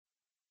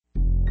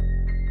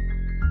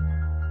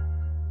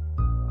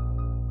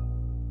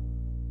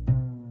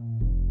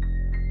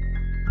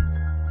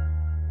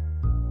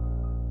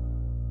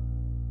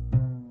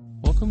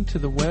Welcome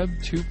to the Web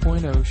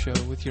 2.0 show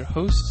with your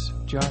hosts,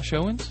 Josh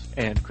Owens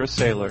and Chris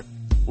Saylor.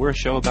 We're a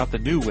show about the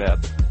new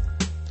web,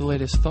 the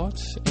latest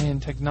thoughts and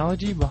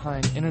technology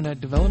behind internet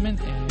development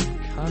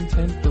and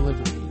content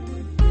delivery.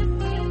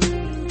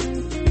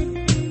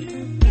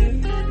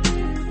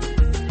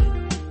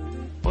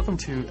 Welcome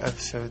to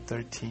episode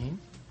 13.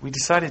 We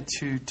decided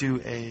to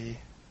do a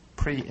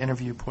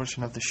pre-interview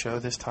portion of the show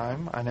this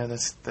time. I know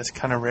that's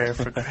kind of rare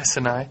for Chris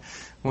and I.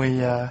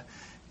 We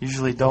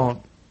usually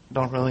don't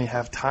really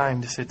have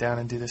time to sit down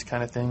and do this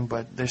kind of thing,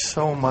 but there's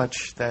so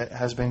much that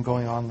has been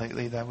going on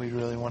lately that we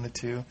really wanted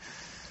to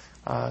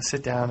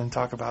sit down and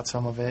talk about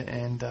some of it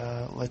and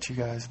let you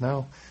guys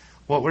know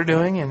what we're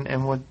doing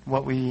and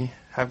what we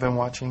have been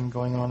watching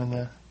going on in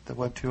the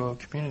Web 2.0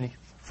 community.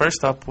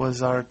 First up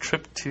was our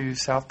trip to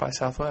South by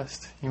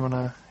Southwest. You want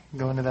to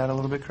go into that a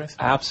little bit, Chris?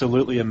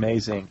 Absolutely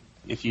amazing.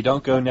 If you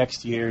don't go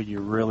next year, you're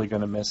really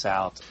going to miss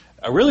out.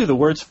 Really, the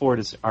words for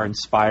it are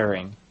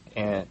inspiring,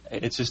 and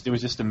it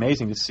was just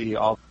amazing to see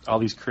all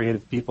these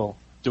creative people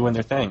doing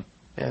their thing.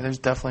 Yeah, there's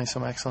definitely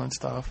some excellent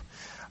stuff.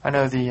 I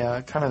know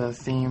the kind of the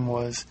theme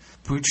was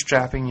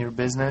bootstrapping your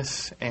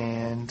business,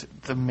 and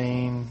the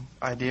main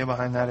idea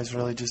behind that is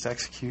really just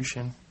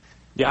execution.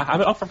 Yeah,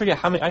 I'll forget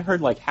how many. I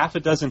heard like half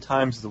a dozen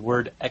times the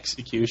word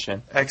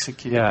execution.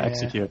 Execute. Yeah,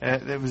 execute.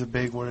 It was a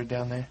big word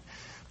down there.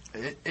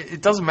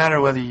 It doesn't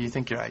matter whether you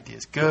think your idea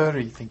is good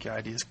or you think your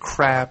idea is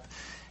crap.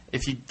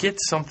 If you get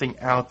something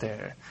out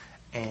there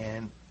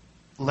and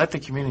let the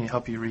community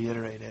help you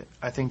reiterate it,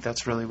 I think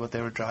that's really what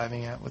they were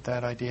driving at with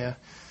that idea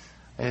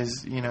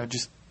is,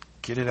 just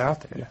get it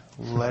out there.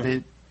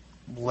 Yeah.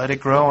 Let it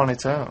grow on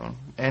its own,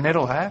 and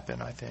it'll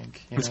happen, I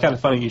think. It's kind of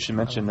funny you should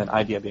mention that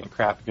idea being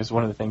crap, because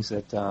one of the things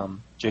that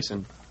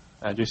Jason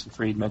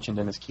Fried mentioned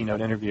in his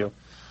keynote interview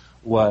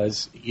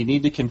was you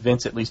need to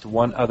convince at least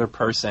one other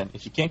person.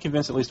 If you can't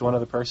convince at least one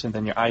other person,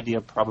 then your idea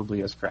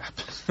probably is crap.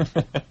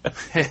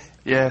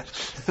 Yeah,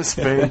 that's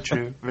very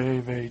true. Very,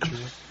 very true.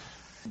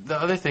 The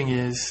other thing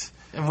is,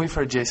 and we've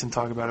heard Jason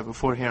talk about it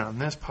before here on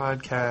this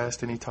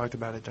podcast, and he talked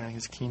about it during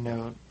his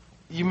keynote,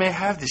 you may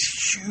have this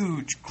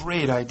huge,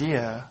 great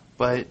idea,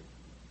 but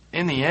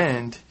in the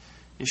end,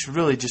 you should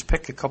really just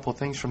pick a couple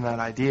things from that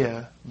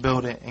idea,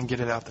 build it, and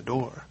get it out the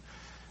door.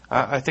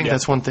 I think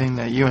that's one thing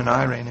that you and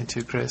I ran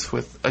into, Chris,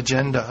 with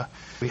Agenda.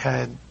 We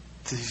had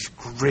these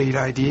great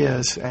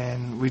ideas,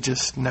 and we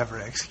just never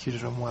executed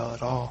them well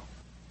at all.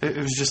 It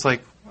was just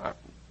like,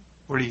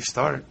 where do you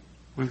start?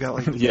 We've got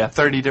like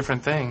 30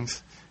 different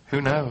things.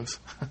 Who knows?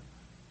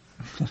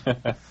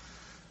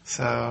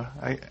 So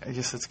I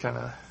guess it's kind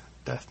of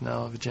death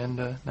knell of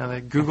Agenda. Now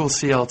that Google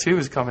CL2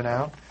 is coming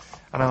out,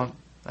 I don't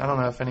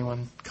know if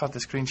anyone caught the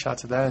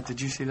screenshots of that. Did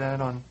you see that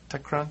on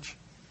TechCrunch?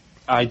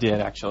 I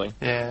did, actually.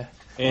 Yeah.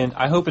 And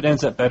I hope it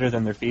ends up better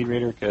than their feed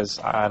reader, because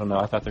I don't know,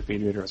 I thought their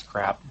feed reader was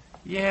crap.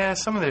 Yeah,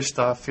 some of their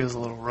stuff feels a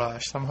little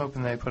rushed. I'm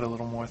hoping they put a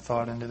little more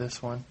thought into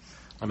this one.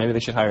 Or maybe they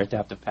should hire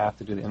Adaptive Path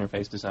to do the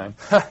interface design.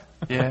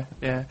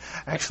 Yeah.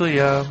 Actually,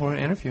 we're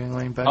interviewing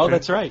Lane Becker. Oh,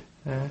 that's right.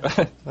 Yeah,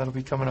 that'll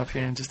be coming up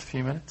here in just a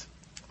few minutes.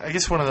 I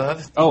guess one of the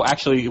other... Oh,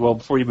 actually, well,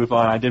 before you move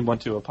on, I did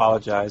want to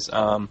apologize.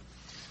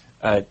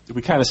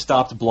 We kind of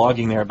stopped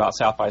blogging there about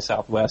South by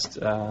Southwest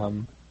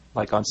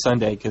like on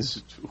Sunday,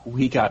 because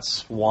we got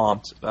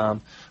swamped.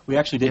 We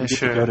actually didn't get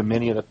to go to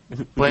many of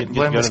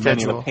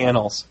the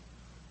panels.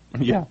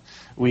 Yeah,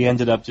 we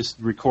ended up just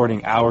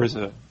recording hours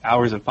of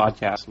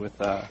podcasts with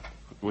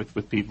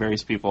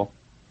various people.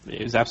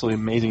 It was absolutely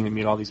amazing to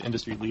meet all these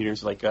industry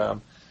leaders.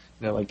 Well,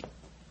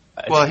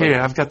 here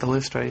I've got the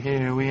list right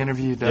here. We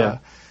interviewed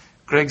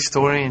Greg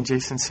Story and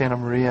Jason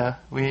Santamaria.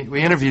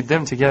 We interviewed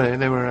them together.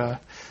 They were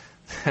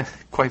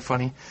quite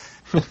funny.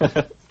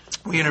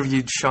 We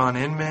interviewed Sean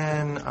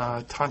Inman,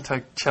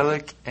 Tontuk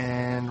Chelik,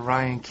 and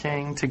Ryan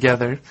King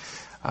together.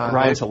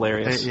 Ryan's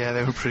hilarious.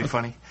 They were pretty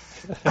funny.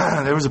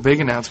 There was a big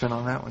announcement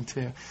on that one,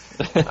 too.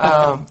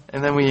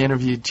 And then we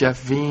interviewed Jeff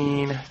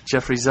Veen,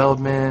 Jeffrey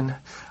Zeldman.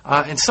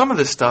 And some of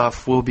the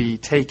stuff will be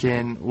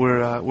taken.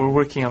 We're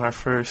working on our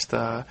first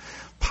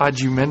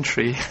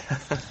podumentary,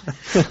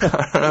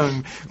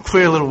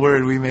 queer little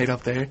word we made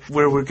up there,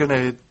 where we're going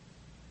to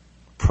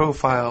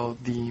profile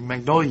the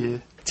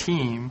Magnolia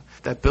team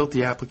that built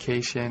the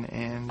application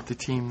and the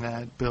team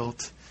that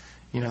built,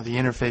 the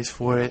interface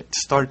for it,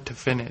 start to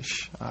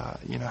finish,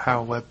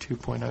 how a Web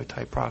 2.0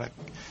 type product,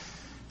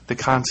 the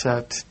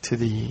concept to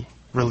the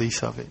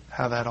release of it,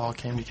 how that all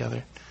came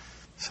together.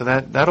 So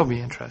that'll be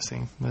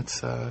interesting.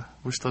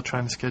 We're still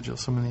trying to schedule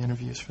some of the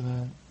interviews for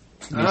that.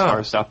 As far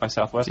as South by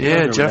Southwest?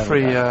 Yeah,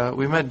 Jeffrey,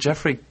 we met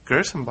Jeffrey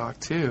Gerstenbach,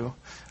 too.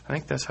 I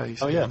think that's how you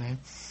say his name.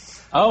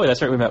 Oh,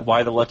 that's right. We met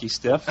Why the Lucky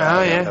Stiff.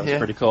 That was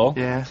pretty cool.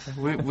 Yeah,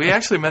 we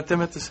actually met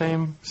them at the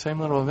same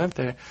little event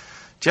there.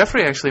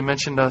 Jeffrey actually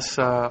mentioned us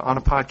on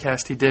a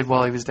podcast he did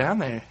while he was down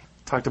there.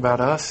 Talked about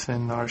us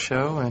and our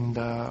show and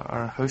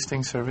our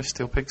hosting service,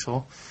 Steel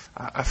Pixel.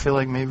 I feel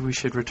like maybe we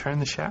should return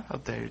the shout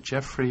out there.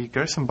 Jeffrey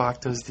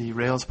Gerstenbach does the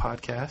Rails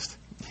podcast.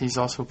 He's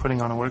also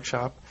putting on a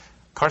workshop,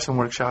 Carson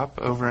Workshop,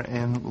 over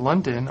in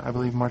London, I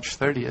believe March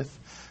 30th.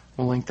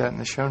 we'll link that in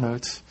the show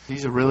notes.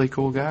 He's a really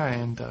cool guy,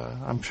 and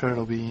I'm sure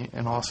it'll be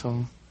an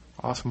awesome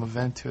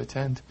event to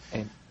attend.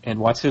 And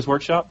what's his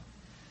workshop?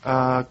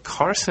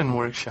 Carson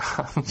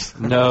Workshops.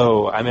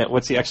 No, I meant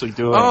what's he actually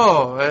doing?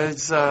 Oh,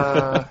 it's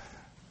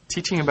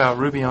teaching about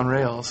Ruby on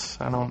Rails.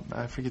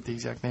 I forget the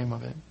exact name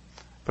of it,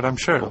 but I'm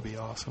sure it'll be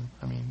awesome.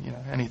 I mean,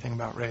 anything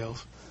about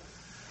Rails.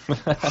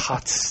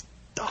 Hot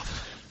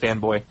stuff.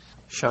 Fanboy.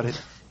 Shut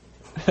it.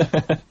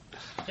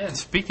 Yeah, and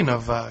speaking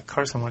of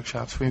Carson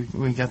Workshops,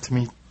 we got to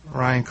meet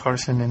Ryan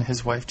Carson and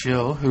his wife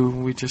Jill, who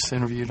we just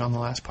interviewed on the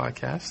last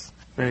podcast.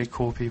 Very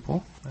cool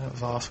people. That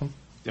was awesome.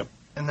 Yep.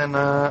 And then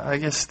I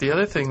guess the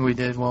other thing we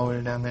did while we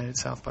were down there at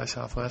South by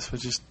Southwest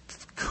was just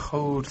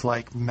code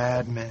like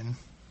madmen.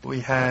 We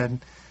had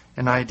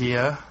an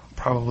idea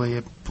probably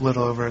a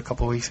little over a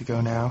couple weeks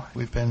ago now.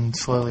 We've been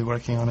slowly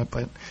working on it,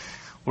 but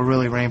we're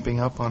really ramping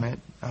up on it.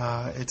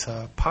 It's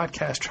a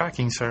podcast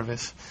tracking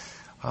service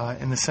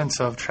in the sense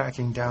of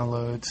tracking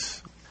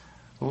downloads.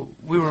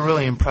 We were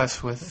really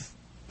impressed with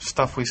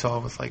stuff we saw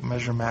with like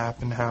Measure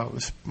Map and how it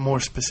was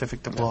more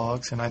specific to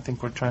blogs, and I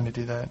think we're trying to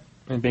do that.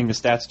 And being the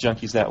stats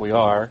junkies that we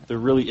are, there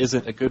really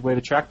isn't a good way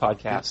to track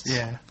podcasts.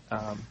 Yeah.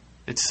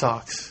 It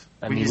sucks.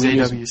 We use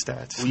AW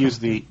stats. We use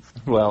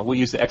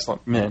the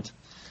Excellent Mint,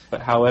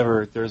 but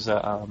however, there was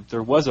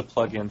a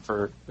plugin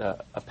for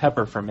a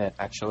Pepper for Mint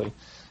actually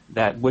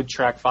that would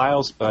track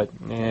files, but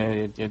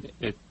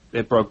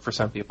it broke for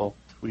some people.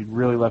 We'd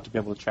really love to be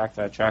able to track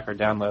our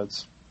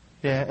downloads.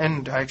 Yeah,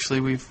 and actually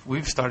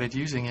we've started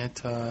using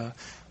it. We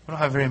don't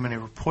have very many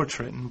reports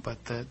written,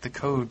 but the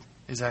code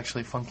is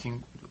actually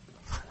functioning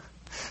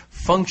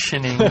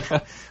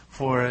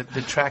for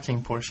the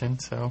tracking portion,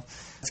 so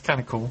it's kind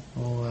of cool.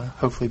 We'll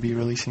hopefully be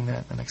releasing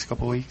that in the next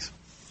couple of weeks.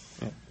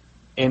 Yeah.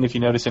 And if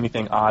you notice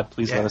anything odd,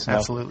 please let us know.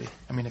 Absolutely.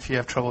 I mean, if you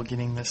have trouble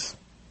getting this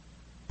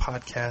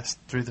podcast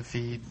through the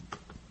feed,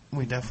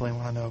 we definitely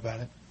want to know about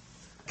it.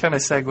 Kind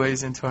of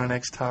segues into our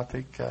next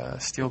topic,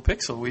 Steel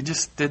Pixel. We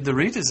just did the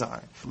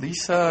redesign.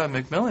 Lisa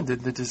McMillan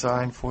did the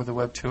design for the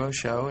Web 2.0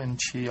 show, and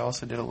she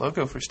also did a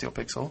logo for Steel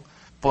Pixel,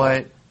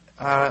 but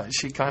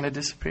she kind of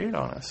disappeared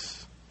on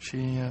us.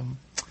 She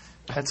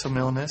had some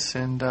illness,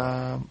 and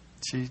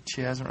she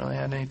hasn't really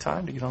had any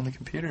time to get on the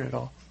computer at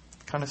all.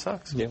 Kind of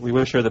sucks. Yeah, we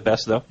wish her the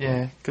best, though.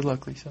 Yeah, good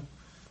luck, Lisa.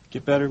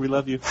 Get better. We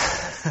love you.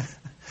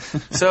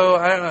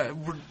 So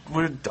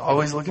we're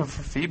always looking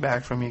for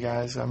feedback from you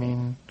guys. I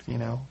mean,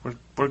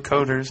 we're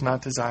coders,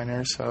 not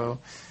designers, so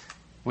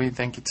we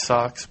think it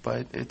sucks,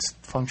 but it's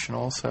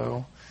functional.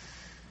 So,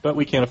 but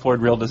we can't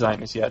afford real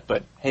designers yet.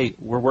 But hey,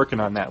 we're working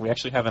on that. We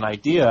actually have an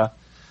idea.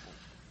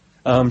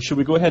 Should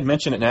we go ahead and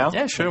mention it now?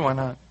 Yeah, sure. Why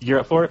not? You're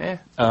up for it?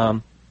 Yeah.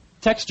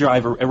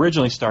 TextDrive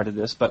originally started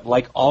this, but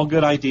like all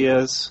good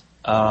ideas,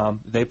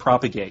 they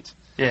propagate.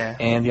 Yeah.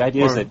 And the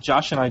idea is that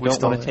Josh and I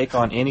don't want to take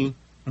on any.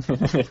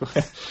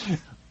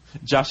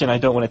 Josh and I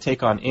don't want to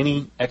take on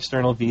any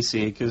external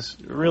VC because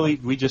really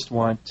we just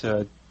want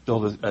to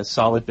build a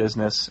solid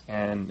business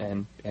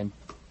and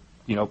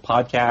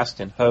podcast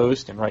and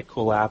host and write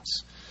cool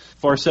apps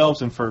for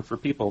ourselves and for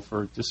people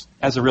for just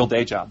as a real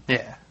day job.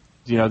 Yeah.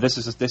 This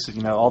is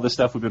all this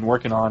stuff we've been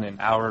working on an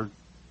hour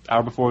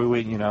before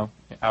we an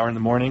hour in the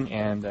morning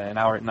and an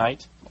hour at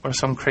night. Or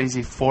some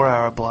crazy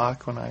 4-hour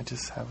block when I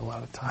just have a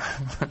lot of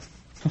time.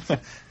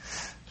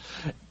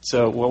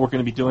 So what we're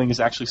going to be doing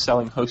is actually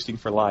selling hosting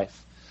for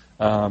life.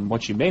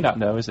 What you may not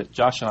know is that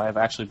Josh and I have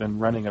actually been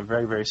running a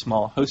very, very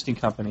small hosting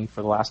company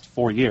for the last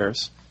 4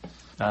 years.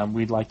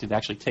 We'd like to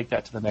actually take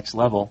that to the next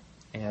level,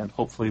 and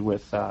hopefully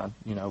with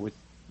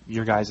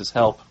your guys'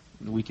 help,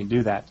 we can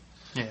do that.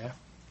 Yeah.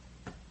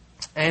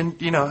 And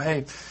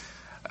hey,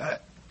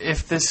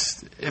 if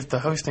the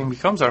hosting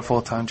becomes our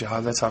full-time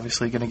job, that's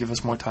obviously going to give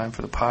us more time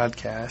for the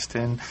podcast,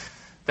 and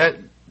that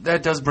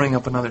does bring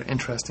up another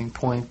interesting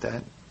point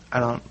that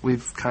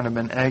we've kind of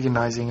been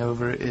agonizing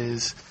over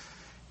is,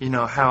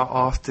 how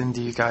often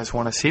do you guys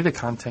want to see the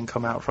content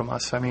come out from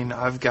us? I mean,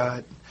 I've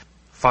got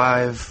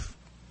 5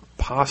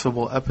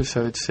 possible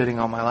episodes sitting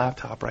on my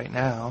laptop right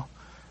now,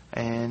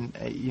 and,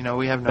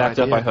 we have no backed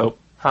idea. Up, I hope.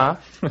 Huh?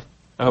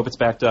 I hope it's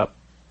backed up.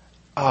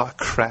 Oh,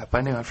 crap. I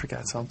knew I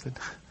forgot something.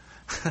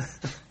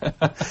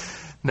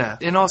 No.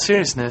 In all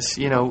seriousness,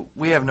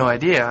 we have no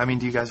idea. I mean,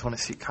 do you guys want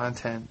to see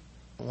content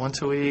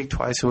once a week,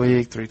 twice a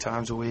week, 3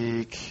 times a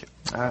week?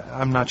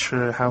 I'm not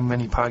sure how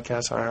many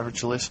podcasts our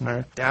average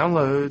listener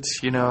downloads.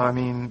 I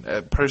mean,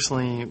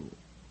 personally,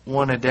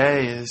 1 a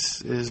day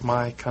is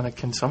my kind of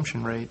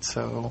consumption rate.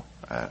 So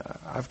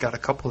I've got a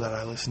couple that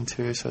I listen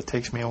to, so it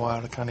takes me a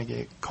while to kind of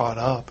get caught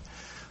up.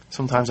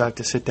 Sometimes I have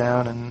to sit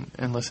down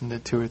and listen to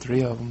 2 or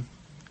 3 of them,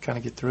 kind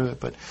of get through it.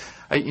 But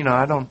I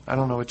don't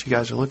know what you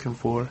guys are looking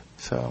for,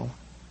 so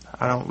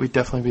we'd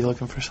definitely be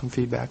looking for some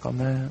feedback on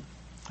that.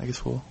 I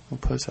guess we'll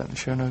post that in the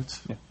show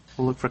notes. Yeah.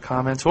 We'll look for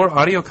comments or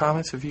audio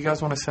comments. If you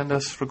guys want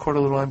to record a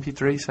little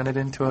MP3, send it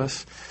in to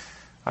us.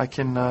 I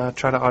can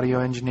try to audio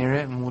engineer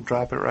it, and we'll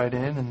drop it right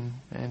in.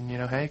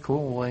 And hey,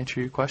 cool, we'll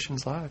answer your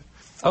questions live.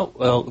 Oh,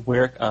 well,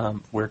 where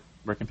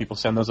can people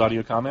send those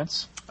audio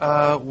comments?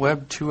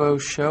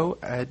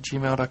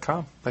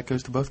 Web20show@gmail.com. That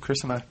goes to both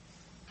Chris and I.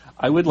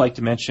 I would like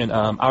to mention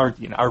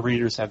our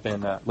readers have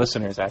been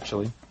listeners,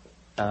 actually.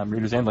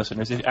 Readers and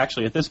listeners.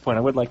 Actually, at this point,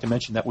 I would like to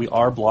mention that we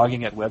are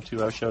blogging at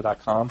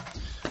web20show.com.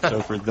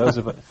 So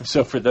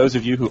for those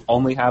of you who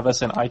only have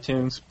us in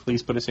iTunes,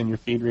 please put us in your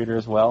feed reader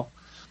as well.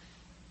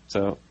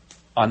 So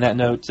on that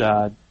note,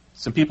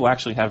 some people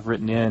actually have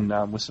written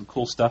in with some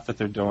cool stuff that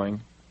they're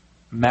doing.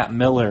 Matt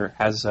Miller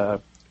has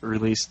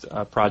released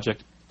a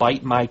project,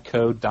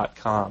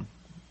 bytemycode.com.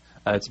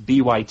 It's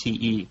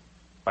BYTE,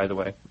 by the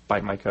way,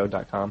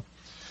 bytemycode.com.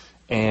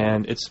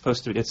 And it's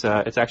supposed to. It's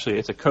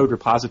a code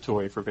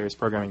repository for various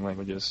programming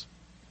languages,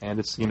 and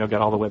it's got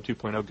all the Web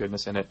 2.0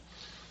 goodness in it.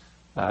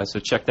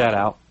 So check that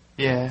out.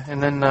 Yeah,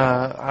 and then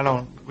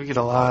we get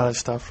a lot of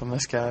stuff from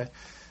this guy.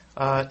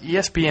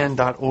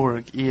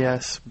 ESBN.org,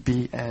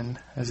 ESBN,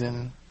 as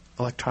in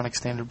Electronic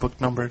Standard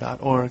Book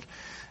Number.org,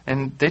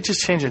 and they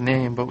just changed the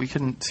name, but we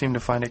couldn't seem to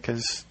find it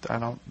because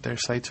their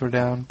sites were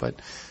down. But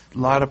a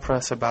lot of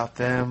press about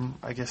them.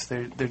 I guess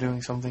they're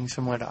doing something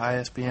similar to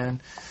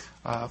ISBN.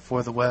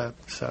 For the web,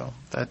 so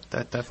that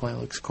definitely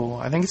looks cool.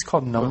 I think it's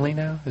called Numbly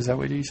now. Is that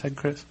what you said,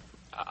 Chris?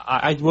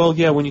 Well,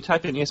 yeah. When you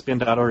type in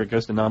ESPN.org, it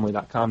goes to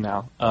Numbly.com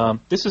now.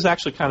 This is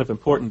actually kind of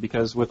important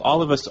because with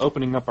all of us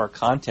opening up our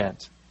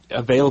content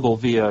available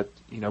via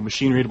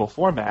machine-readable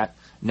format,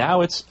 now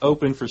it's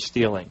open for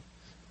stealing,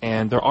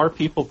 and there are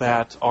people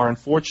that are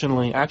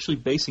unfortunately actually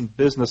basing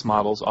business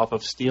models off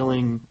of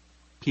stealing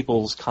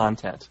people's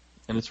content,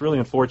 and it's really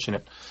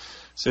unfortunate.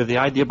 So the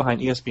idea behind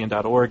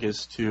ESPN.org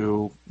is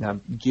to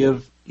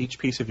give each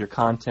piece of your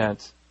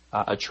content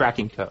a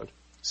tracking code,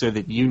 so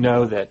that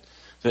that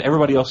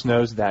everybody else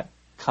knows that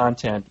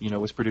content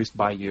was produced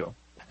by you.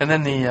 And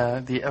then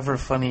the ever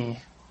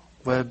funny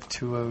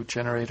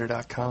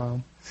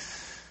Web2.0generator.com,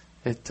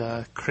 it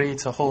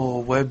creates a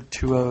whole Web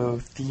 2.0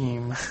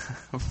 theme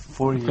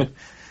for you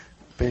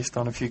based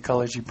on a few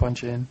colors you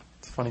punch in.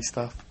 It's funny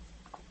stuff.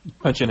 You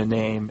punch in a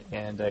name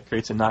and it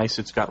creates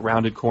it's got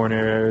rounded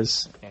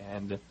corners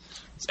and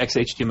it's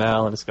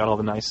XHTML, and it's got all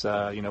the nice,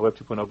 Web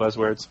 2.0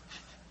 buzzwords.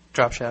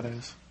 Drop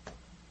shadows.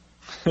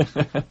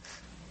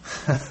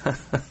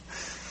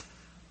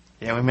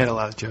 Yeah, we made a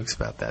lot of jokes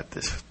about that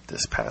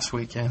this past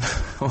weekend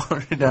when we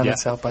were down at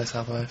South by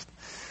Southwest.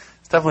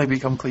 It's definitely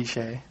become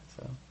cliche.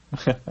 So,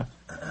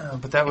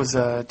 but that was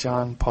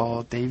John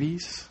Paul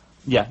Davies.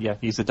 Yeah,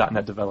 he's a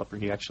 .NET developer.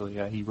 He actually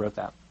he wrote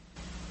that.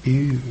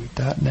 Ooh,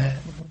 .NET.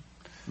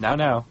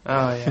 Now.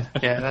 Oh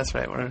yeah, that's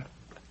right. We're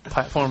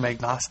platform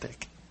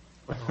agnostic.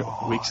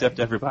 We accept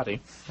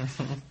everybody.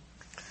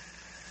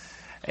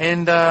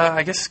 And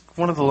I guess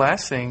one of the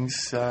last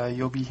things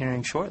you'll be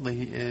hearing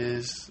shortly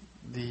is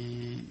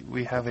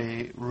we have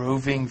a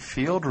roving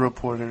field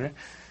reporter,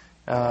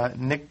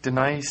 Nick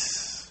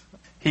Denice.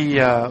 He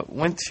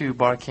went to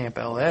Barcamp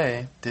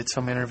LA, did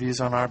some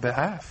interviews on our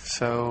behalf.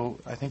 So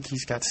I think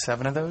he's got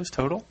 7 of those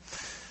total.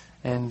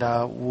 And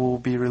we'll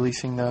be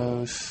releasing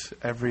those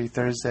every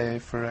Thursday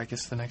for, I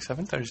guess, the next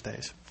 7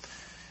 Thursdays.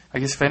 I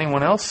guess if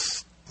anyone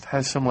else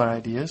has similar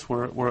ideas,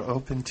 we're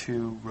open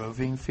to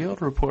roving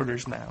field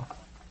reporters now.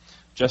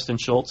 Justin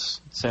Schultz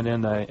sent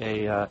in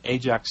a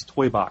Ajax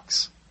toy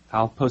box.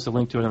 I'll post a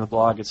link to it in the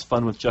blog. It's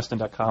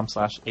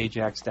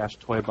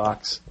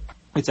funwithjustin.com/Ajax-toybox.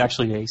 It's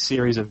actually a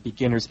series of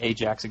beginners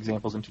Ajax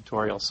examples and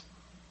tutorials.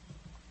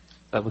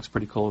 That looks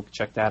pretty cool.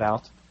 Check that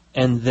out.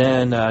 And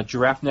then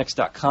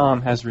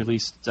GiraffeNext.com has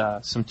released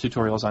some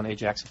tutorials on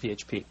Ajax and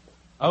PHP.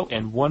 Oh,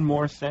 and one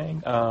more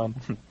thing. Web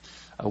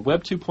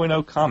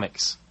 2.0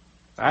 comics.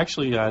 I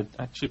actually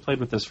played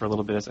with this for a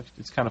little bit.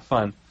 It's kind of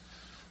fun.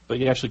 But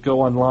you actually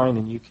go online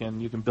and you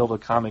can build a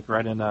comic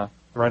right on the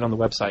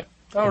website.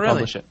 Oh, really?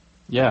 Publish it.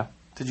 Yeah.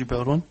 Did you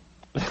build one?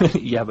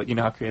 Yeah, but you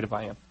know how creative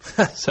I am.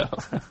 So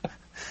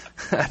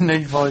I know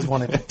you've always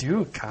wanted to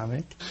do a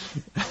comic.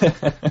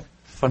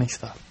 Funny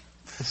stuff.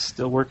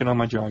 Still working on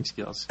my drawing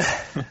skills.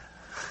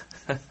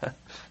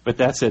 But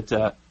that's it.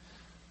 I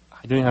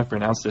don't even have to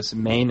pronounce this.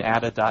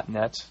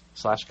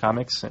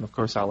 mainada.net/comics, and of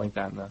course I'll link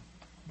that in the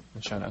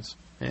show notes.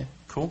 Yeah,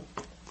 cool.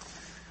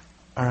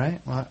 All right.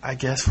 Well, I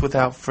guess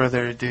without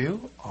further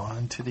ado,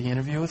 on to the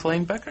interview with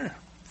Lane Becker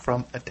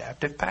from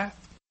Adaptive Path.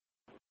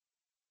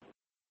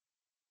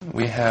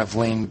 We have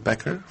Lane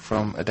Becker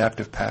from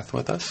Adaptive Path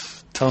with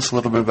us. Tell us a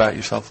little bit about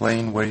yourself,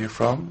 Lane, where you're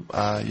from,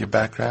 your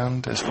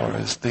background as far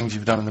as things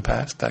you've done in the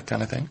past, that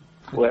kind of thing.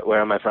 Where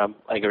am I from,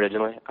 like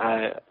originally?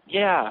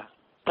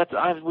 That's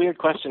a weird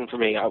question for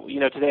me.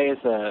 Today is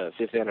the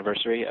 5th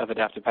anniversary of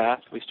Adaptive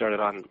Path. We started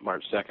on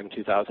March 2nd,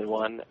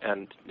 2001,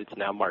 and it's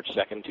now March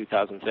 2nd,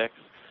 2006.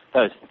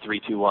 That was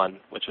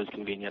 321, which was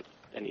convenient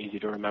and easy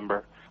to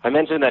remember. I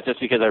mentioned that just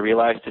because I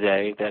realized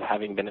today that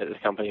having been at this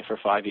company for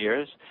 5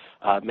 years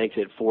makes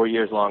it 4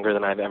 years longer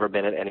than I've ever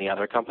been at any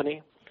other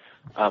company,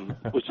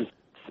 which is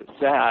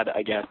sad,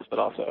 I guess, but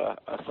also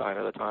a sign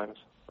of the times.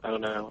 I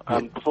don't know.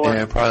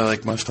 Yeah, probably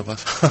like most of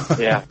us.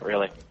 Yeah,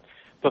 really.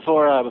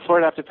 Before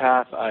Adaptive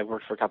Path, I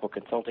worked for a couple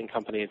consulting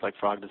companies like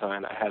Frog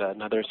Design. I had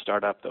another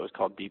startup that was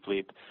called Deep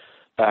Leap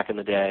back in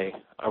the day.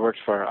 I'm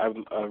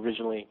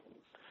originally,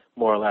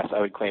 more or less,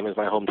 I would claim as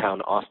my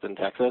hometown, Austin,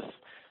 Texas.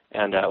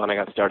 And when I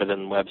got started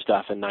in web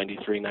stuff in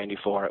 93,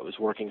 94, it was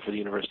working for the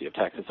University of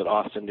Texas at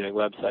Austin doing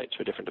websites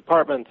for different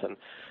departments. And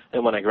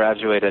then when I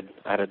graduated,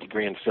 I had a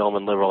degree in film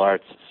and liberal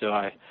arts, so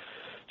I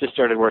just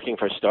started working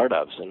for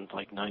startups in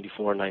like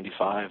 94,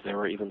 95. There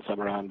were even some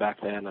around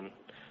back then, and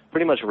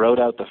pretty much rode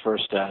out the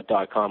first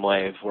 .com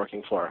wave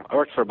working for. I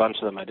worked for a bunch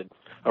of them.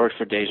 I worked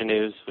for Deja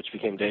News, which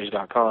became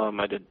Deja.com.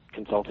 I did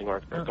consulting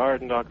work for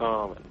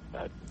Garden.com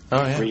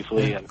and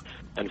briefly,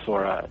 and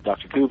for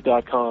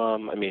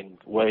drcoop.com. I mean,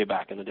 way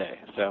back in the day.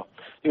 So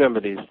you remember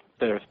these?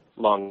 They're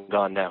long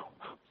gone now.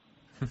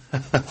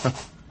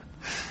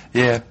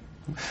 Yeah,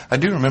 I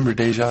do remember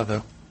Deja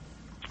though.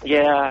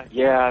 Yeah,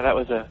 that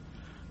was a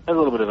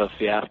little bit of a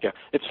fiasco.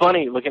 It's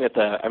funny looking at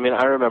I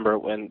remember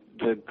when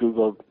the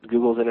Google's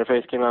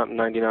interface came out in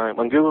 99.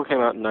 When Google came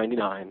out in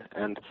 99,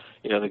 and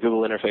the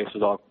Google interface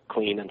was all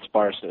clean and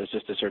sparse, and it was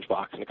just a search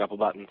box and a couple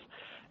buttons,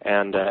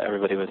 and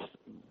everybody was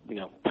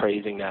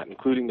praising that,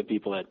 including the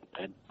people at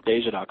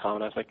Deja.com.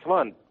 And I was like, come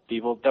on,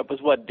 people, that was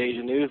what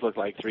Deja News looked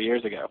like 3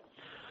 years ago,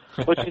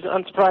 which is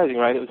unsurprising,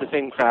 right? It was the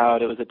same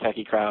crowd. It was a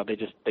techie crowd.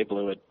 They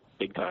blew it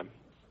big time.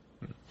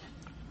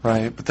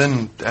 Right, but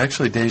then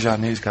actually Deja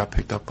News got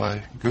picked up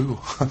by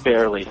Google.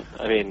 Barely.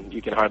 I mean,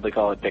 you can hardly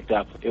call it picked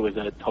up. It was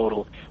a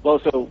total... Well,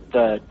 so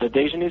the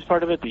Deja News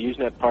part of it, the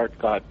Usenet part,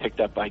 got picked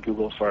up by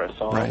Google for a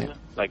song, right,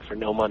 like for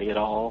no money at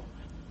all.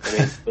 I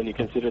mean, when you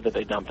consider that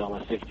they dumped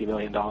almost $60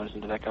 million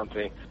into that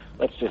company,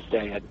 let's just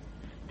say it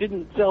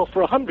didn't sell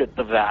for 1/100th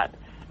of that.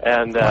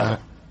 And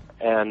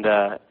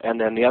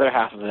and then the other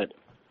half of it,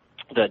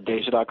 the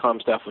Deja.com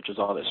stuff, which was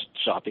all this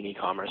shopping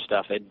e-commerce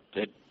stuff,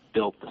 they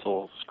built this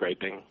whole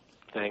scraping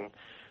thing,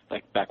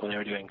 like back when they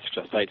were doing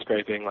site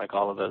scraping, like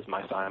all of those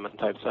My Simon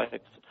type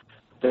sites.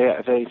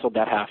 They sold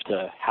that half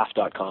to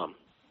half.com.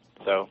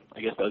 So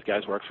I guess those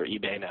guys work for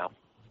eBay now,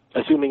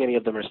 assuming any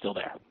of them are still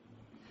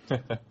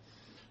there.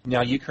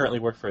 Now, you currently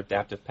work for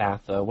Adaptive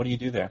Path. What do you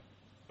do there?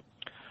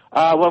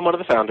 Well, I'm one of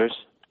the founders,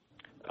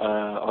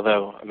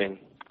 although, I mean,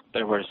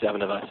 there were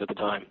 7 of us at the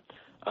time.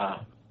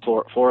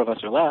 4 of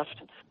us are left.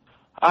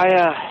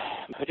 I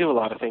do a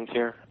lot of things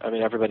here. I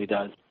mean, everybody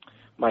does.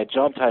 My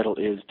job title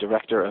is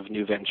Director of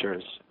New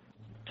Ventures.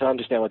 To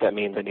understand what that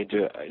means, I need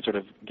to sort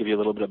of give you a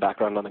little bit of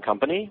background on the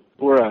company.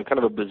 We're kind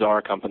of a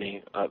bizarre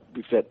company.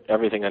 We fit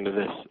everything under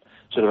this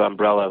sort of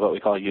umbrella of what we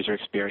call user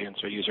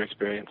experience or user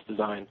experience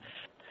design.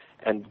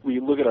 And we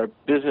look at our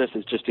business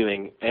as just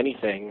doing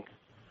anything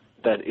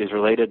that is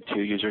related to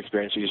user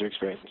experience or user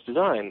experience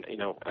design,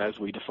 as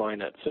we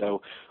define it.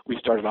 So we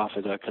started off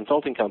as a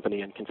consulting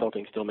company, and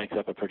consulting still makes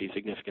up a pretty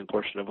significant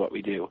portion of what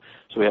we do.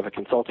 So we have a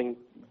consulting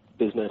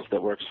business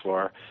that works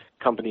for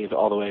companies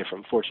all the way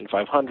from Fortune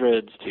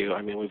 500s to,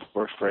 we've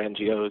worked for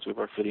NGOs, we've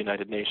worked for the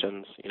United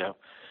Nations,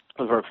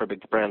 we've worked for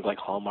big brands like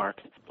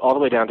Hallmark, all the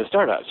way down to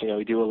startups.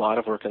 We do a lot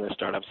of work in the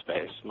startup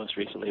space, most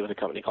recently with a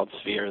company called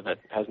Sphere that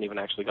hasn't even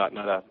actually gotten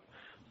out of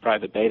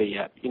private beta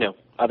yet.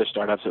 Other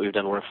startups that we've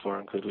done work for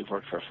include we've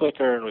worked for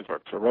Flickr, and we've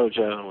worked for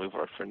Rojo, and we've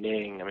worked for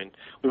Ning.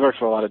 We've worked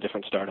for a lot of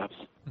different startups,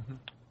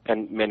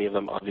 and many of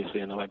them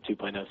obviously in the Web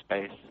 2.0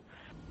 space.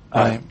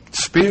 Right.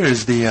 Sphere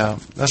is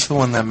that's the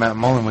one that Matt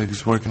Mullenweg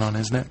is working on,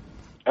 isn't it?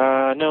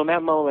 No,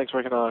 Matt Mullenweg's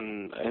working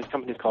on, his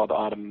company's called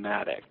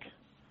Automatic.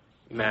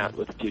 Matt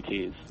with 2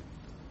 T's.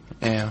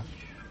 Yeah.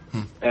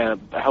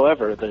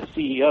 However, the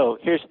CEO,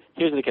 here's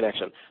the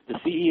connection. The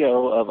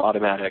CEO of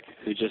Automatic,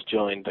 who just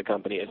joined the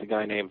company, is a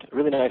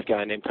really nice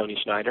guy named Tony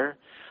Schneider.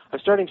 I'm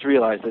starting to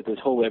realize that this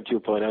whole Web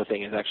 2.0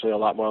 thing is actually a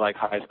lot more like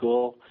high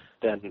school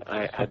than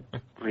I had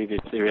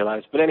previously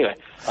realized. But anyway,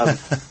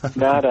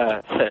 Matt,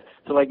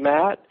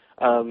 Matt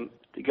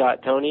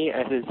got Tony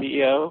as his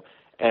CEO,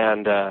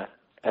 and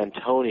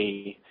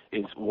Tony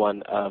is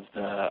one of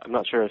the, I'm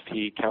not sure if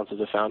he counts as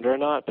a founder or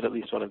not, but at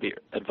least one of the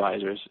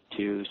advisors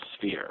to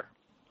Sphere.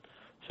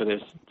 So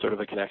there's sort of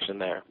a connection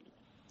there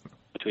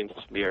between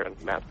Sphere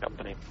and Matt's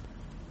company.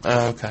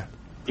 Okay.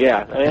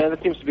 Yeah,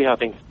 that seems to be how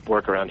things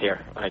work around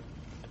here.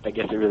 I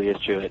guess it really is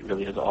true. It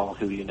really is all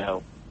who you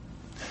know.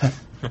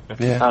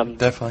 Yeah,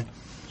 definitely.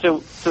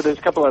 So there's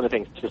a couple other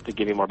things just to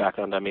give you more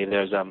background on me.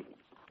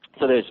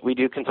 We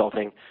do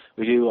consulting.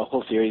 We do a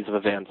whole series of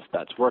events.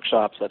 That's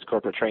workshops. That's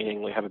corporate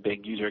training. We have a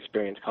big user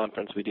experience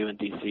conference we do in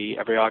D.C.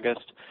 every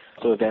August.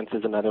 So events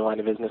is another line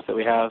of business that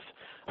we have.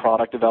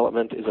 Product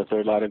development is a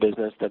third line of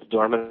business that's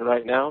dormant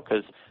right now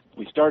because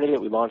we started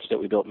it, we launched it,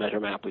 we built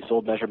MeasureMap. We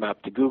sold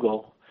MeasureMap to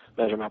Google.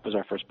 MeasureMap was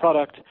our first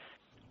product.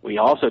 We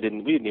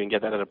didn't even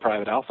get that at a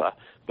private alpha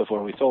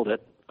before we sold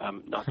it.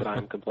 Not that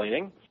I'm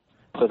complaining.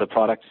 So the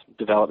product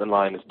development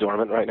line is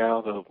dormant right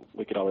now, though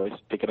we could always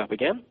pick it up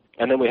again.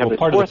 And then we have this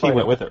part of the team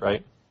went with it,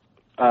 right?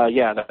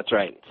 Yeah, that's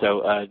right.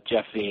 So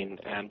Jeff Veen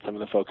and some of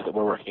the folks that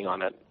were working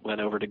on it went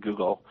over to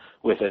Google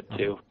with it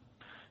to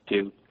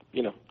do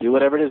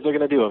whatever it is they're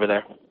going to do over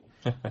there.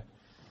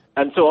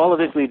 And so all of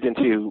this leads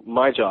into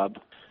my job,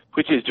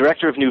 which is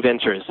Director of New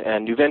Ventures.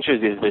 And New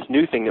Ventures is this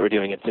new thing that we're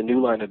doing. It's a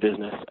new line of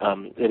business.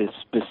 It is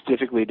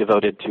specifically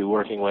devoted to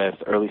working with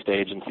early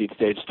stage and seed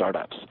stage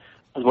startups.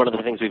 one of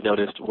the things we've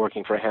noticed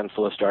working for a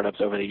handful of startups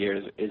over the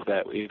years is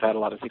that we've had a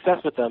lot of success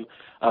with them,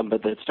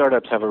 but that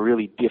startups have a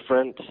really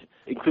different,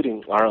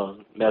 including our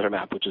own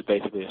MeasureMap, which is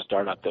basically a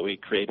startup that we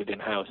created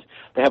in-house.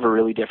 They have a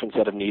really different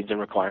set of needs and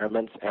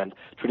requirements, and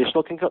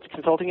traditional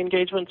consulting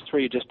engagements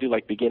where you just do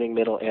like beginning,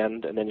 middle,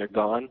 end, and then you're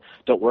gone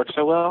don't work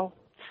so well.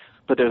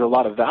 But there's a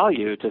lot of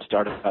value to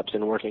startups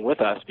in working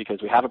with us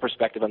because we have a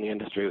perspective on the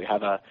industry. We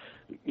have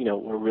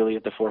we're really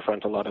at the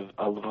forefront of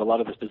a lot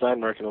of this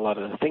design work and a lot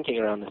of the thinking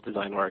around this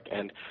design work,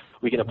 and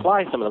we can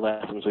apply some of the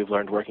lessons we've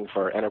learned working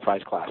for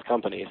enterprise class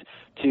companies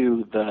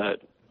to the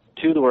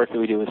work that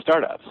we do with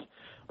startups.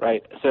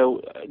 Right,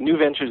 so New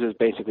Ventures is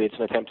basically it's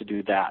an attempt to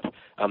do that,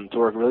 to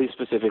work really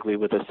specifically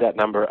with a set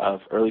number of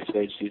early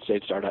stage, seed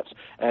stage startups,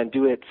 and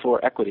do it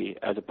for equity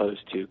as opposed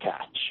to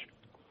cash.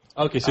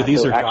 Okay, so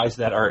these are guys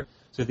that are.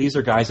 So these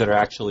are guys that are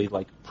actually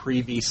like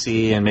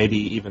pre-VC and maybe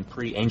even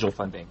pre-angel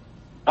funding.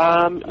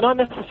 Not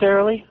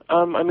necessarily.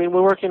 I mean,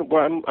 we're working.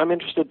 I'm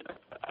interested.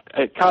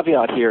 A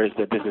caveat here is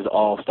that this is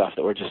all stuff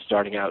that we're just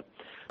starting out.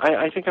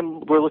 I think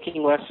we're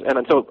looking less,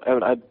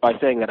 by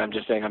saying that, I'm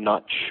just saying I'm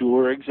not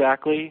sure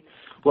exactly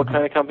what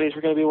kind of companies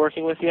we're going to be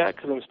working with yet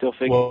because I'm still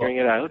figuring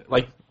it out.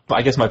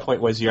 I guess my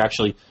point was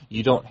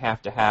you don't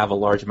have to have a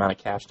large amount of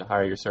cash to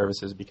hire your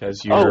services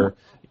because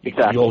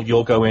exactly.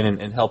 You'll go in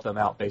and help them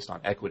out based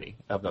on equity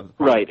of the product.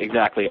 Right,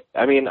 exactly.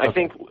 I mean, I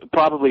think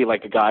probably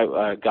like a guy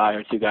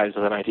or two guys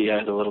with an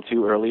idea is a little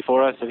too early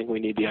for us. I think we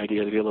need the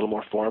idea to be a little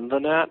more formed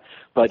than that.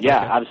 But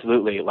yeah,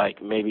 absolutely.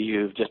 Like maybe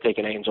you've just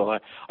taken angel.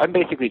 I'm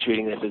basically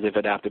treating this as if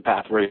Adaptive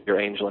Path were your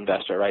angel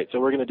investor, right? So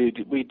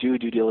we do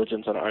due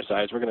diligence on our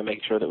sides. We're going to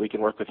make sure that we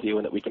can work with you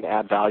and that we can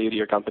add value to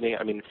your company.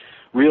 I mean,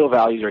 real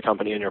value to your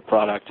company and your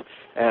product.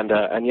 And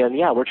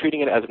we're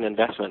treating it as an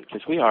investment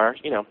because we are,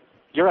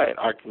 you're right.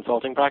 Our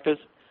consulting practice,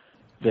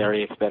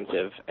 very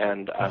expensive,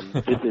 and I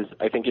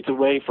think it's a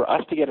way for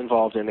us to get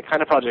involved in the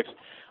kind of projects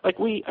like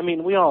we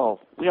all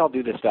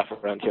do this stuff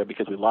around here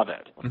because we love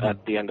it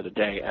at the end of the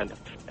day,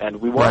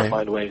 and we want to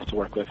find ways to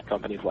work with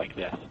companies like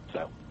this.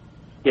 So,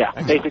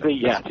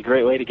 basically, it's a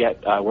great way to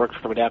get work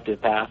from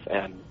Adaptive Path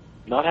and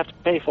not have to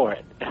pay for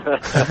it.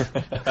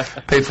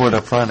 Pay for it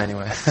up front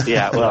anyway.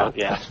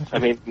 I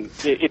mean,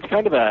 it's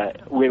kind of a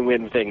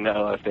win-win thing,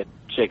 though, if it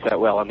shakes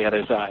out well on the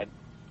other side.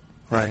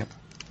 Right.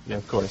 Yeah,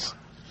 of course.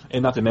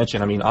 And not to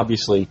mention, I mean,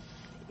 obviously,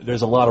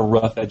 there's a lot of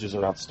rough edges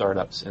around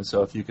startups, and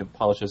so if you can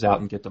polish those out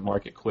and get to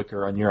market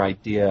quicker on your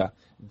idea,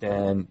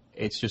 then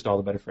it's just all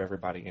the better for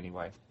everybody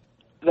anyway.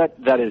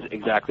 That is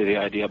exactly the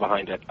idea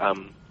behind it.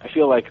 I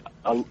feel like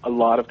a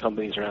lot of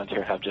companies around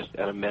here have just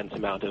an immense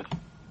amount of.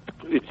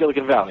 It's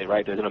Silicon Valley,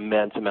 right? There's an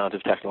immense amount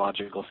of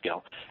technological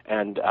skill,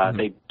 and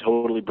they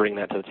totally bring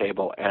that to the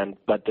table.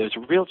 But there's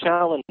a real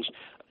challenge,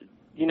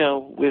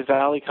 with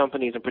Valley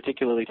companies and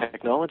particularly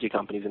technology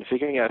companies, in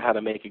figuring out how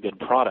to make a good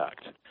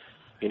product.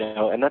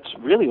 And that's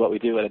really what we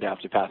do at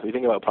Adaptive Path. We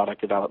think about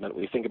product development,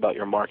 we think about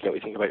your market, we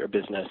think about your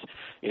business,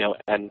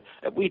 and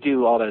we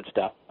do all that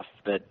stuff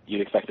that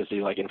you'd expect us to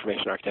do, like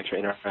information architecture,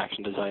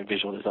 interaction design,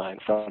 visual design,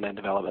 front-end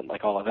development,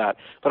 like all of that.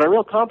 But our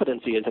real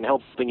competency is in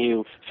helping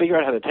you figure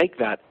out how to take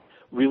that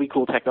really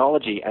cool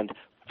technology and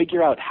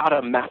figure out how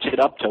to match it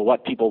up to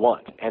what people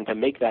want and to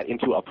make that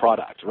into a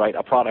product, right?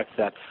 A product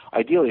that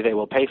ideally they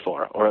will pay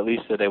for, or at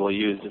least that they will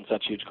use in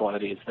such huge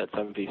quantities that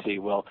some VC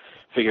will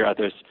figure out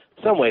there's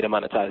some way to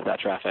monetize that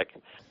traffic.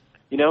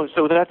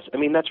 So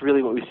that's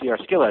really what we see our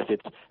skill as.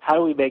 It's how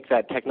do we make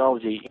that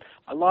technology.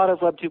 A lot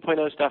of Web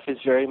 2.0 stuff is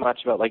very much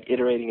about like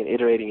iterating and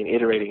iterating and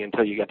iterating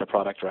until you get the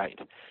product right.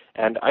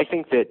 And I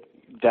think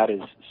that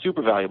is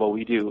super valuable.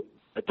 We do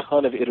a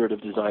ton of iterative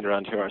design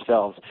around here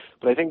ourselves,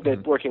 but I think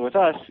that working with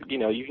us,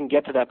 you can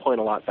get to that point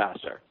a lot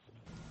faster.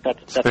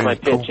 That's my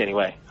pitch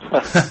anyway.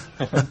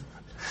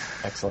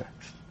 Excellent.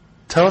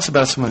 Tell us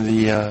about some of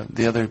the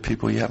other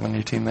people you have on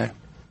your team there.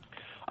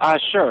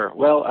 Sure.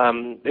 Well,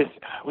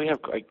 we have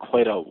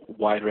quite a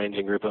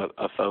wide-ranging group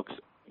of folks.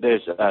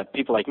 There's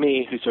people like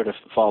me who sort of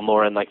fall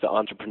more in like the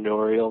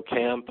entrepreneurial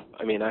camp.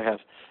 I mean,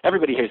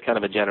 everybody here is kind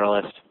of a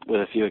generalist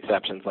with a few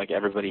exceptions. Like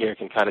everybody here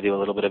can kind of do a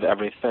little bit of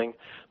everything,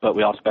 but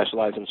we all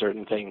specialize in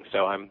certain things.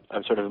 So I'm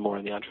sort of more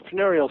in the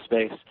entrepreneurial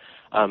space.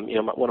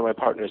 One of my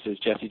partners is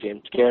Jesse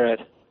James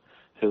Garrett,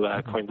 who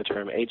coined the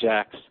term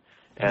Ajax,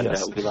 and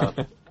we love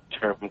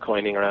term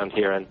coining around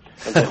here. And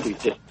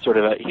Jesse's just sort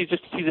of he's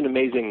an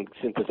amazing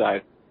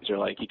synthesizer.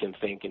 Like he can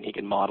think and he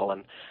can model,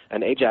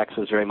 and Ajax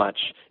was very much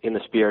in the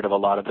spirit of a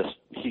lot of this.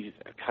 He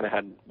kind of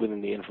had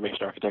within the information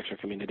architecture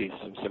community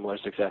some similar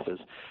successes,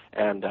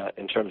 and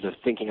in terms of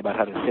thinking about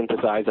how to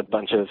synthesize a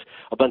bunch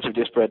of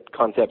disparate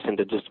concepts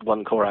into just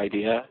one core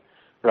idea,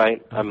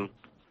 right?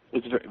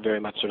 It's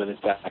very much sort of this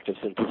active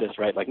synthesis,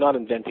 right? Like not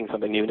inventing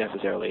something new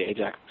necessarily.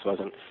 Ajax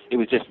wasn't. It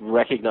was just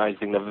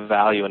recognizing the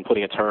value and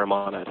putting a term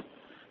on it,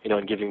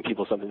 and giving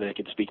people something they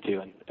could speak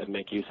to and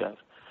make use of.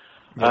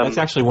 Yeah,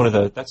 that's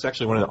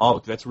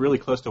really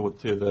close to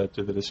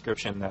the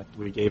description that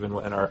we gave in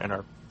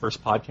our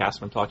first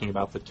podcast when talking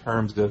about the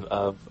terms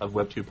of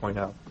Web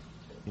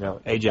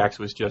 2.0. Ajax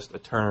was just a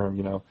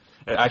term.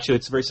 Actually,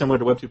 it's very similar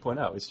to Web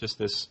 2.0. It's just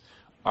this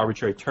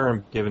arbitrary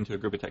term given to a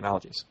group of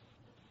technologies.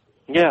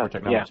 Yeah, Or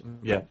technology.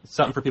 Yeah, it's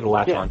something for people to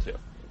latch onto.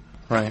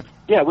 Right.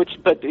 Yeah,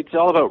 but it's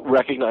all about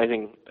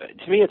recognizing.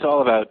 To me, it's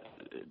all about.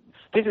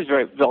 This is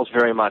falls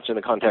very much in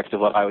the context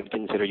of what I would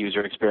consider user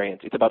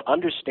experience. It's about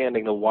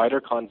understanding the wider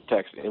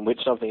context in which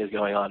something is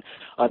going on,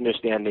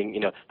 understanding,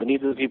 the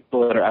needs of the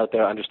people that are out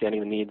there,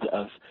 understanding the needs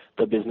of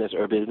the business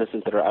or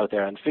businesses that are out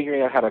there, and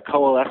figuring out how to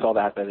coalesce all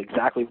that at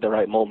exactly the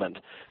right moment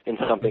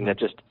into something that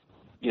just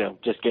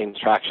gains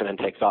traction and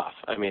takes off.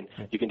 I mean,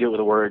 you can do it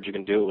with a word, you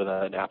can do it with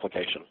an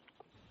application.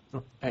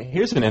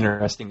 Here's an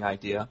interesting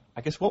idea.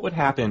 I guess what would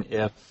have happened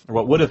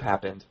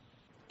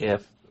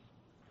if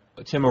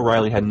Tim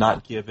O'Reilly had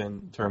not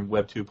given the term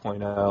Web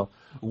 2.0,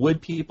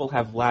 would people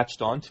have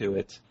latched onto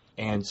it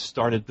and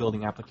started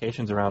building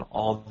applications around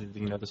all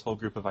this whole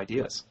group of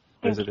ideas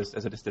as it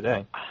is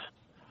today?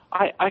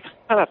 I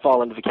kind of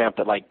fall into the camp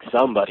that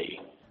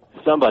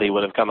somebody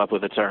would have come up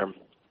with a term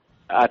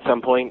at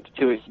some point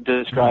to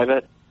describe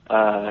it.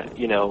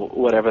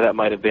 Whatever that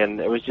might have been.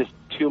 There was just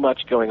too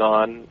much going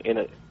on in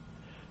it.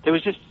 There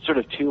was just sort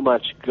of too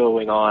much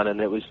going on, and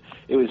it was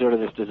sort of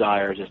this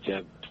desire just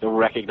to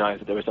recognize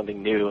that there was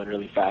something new and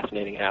really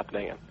fascinating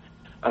happening. And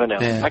I don't know.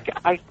 Yeah.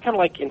 I kind of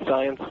like in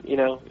science,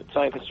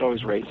 scientists are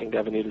always racing to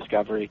have a new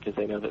discovery because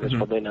they know that there's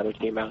probably another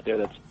team out there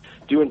that's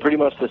doing pretty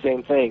much the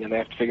same thing, and they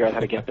have to figure out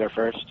how to get there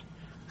first.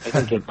 I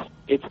think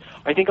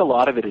I think a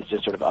lot of it is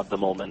just sort of the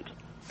moment.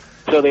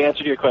 So the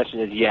answer to your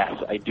question is yes,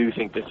 I do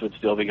think this would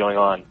still be going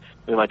on.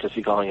 We might just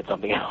be calling it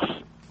something else.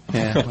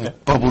 Yeah,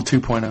 like Bubble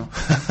 2.0.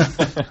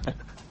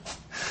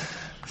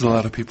 As a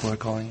lot of people are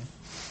calling it.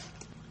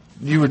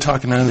 You were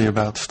talking earlier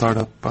about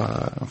startup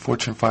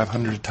Fortune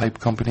 500 type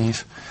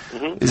companies.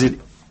 Mm-hmm. Is it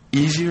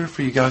easier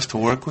for you guys to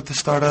work with the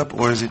startup,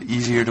 or is it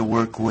easier to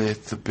work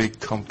with the big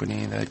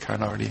company that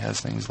kind of already has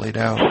things laid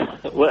out?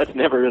 Well, it's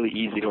never really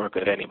easy to work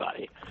with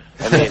anybody.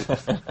 I mean,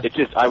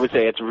 I would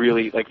say it's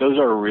really, those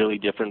are really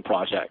different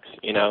projects,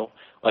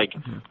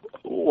 Mm-hmm.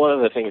 One of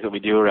the things that we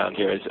do around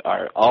here is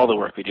all the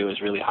work we do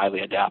is really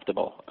highly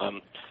adaptable.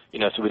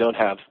 So we don't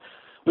have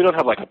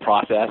a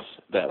process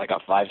a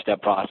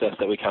 5-step process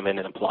that we come in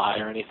and apply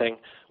or anything.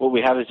 What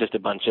we have is just a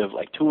bunch of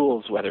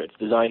tools, whether it's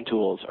design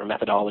tools or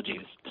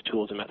methodologies,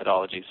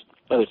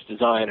 whether it's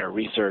design or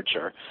research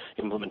or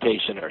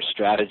implementation or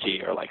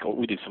strategy, or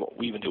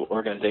we even do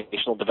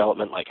organizational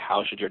development,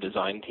 how should your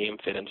design team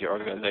fit into your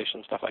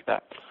organization, stuff like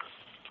that.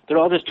 They're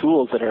all just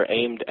tools that are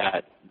aimed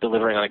at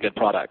delivering on a good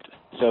product.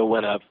 So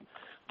when a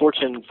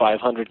Fortune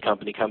 500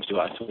 company comes to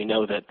us, we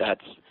know that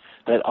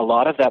a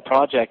lot of that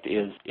project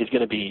is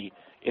going to be,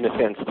 in a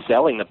sense,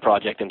 selling the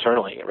project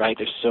internally, right?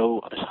 There's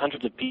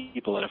hundreds of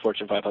people at a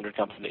Fortune 500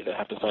 company that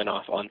have to sign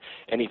off on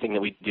anything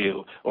that we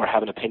do or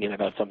have an opinion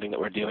about something that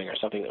we're doing or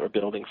something that we're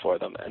building for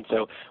them. And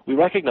so we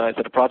recognize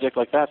that a project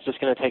like that's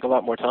just going to take a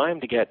lot more time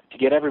to get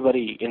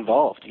everybody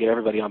involved, to get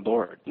everybody on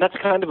board. And that's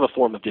kind of a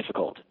form of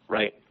difficult,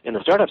 right? In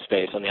the startup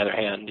space, on the other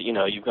hand,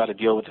 you've got to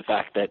deal with the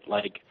fact that,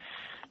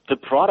 the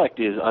product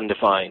is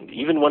undefined.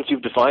 Even once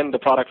you've defined the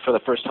product for the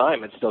first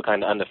time, it's still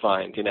kind of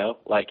undefined,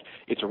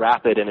 It's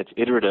rapid and it's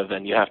iterative,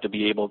 and you have to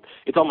be able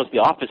 – it's almost the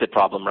opposite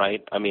problem,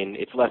 right? I mean,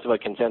 it's less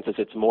about consensus.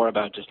 It's more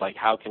about just,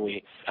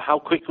 how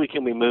quickly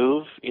can we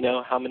move?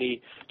 How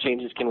many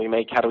changes can we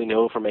make? How do we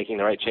know if we're making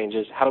the right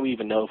changes? How do we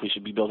even know if we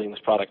should be building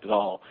this product at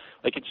all?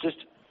 Does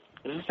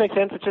this make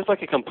sense? It's just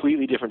a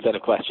completely different set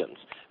of questions.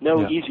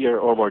 No easier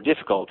or more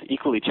difficult,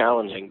 equally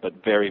challenging,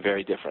 but very,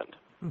 very different.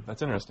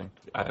 That's interesting.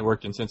 I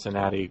worked in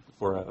Cincinnati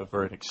for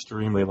an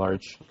extremely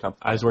large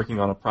company. I was working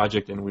on a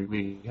project, and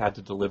we had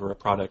to deliver a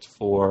product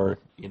for,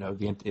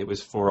 it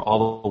was for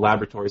all the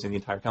laboratories in the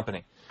entire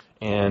company.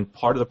 And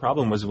part of the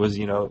problem was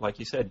like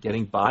you said,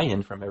 getting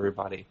buy-in from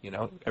everybody.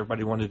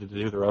 Everybody wanted to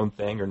do their own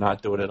thing or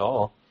not do it at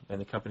all.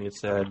 And the company had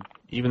said,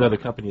 even though the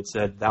company had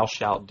said, thou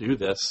shalt do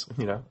this,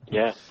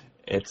 Yeah.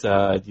 It's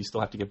you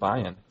still have to get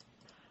buy-in.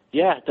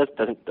 Yeah, it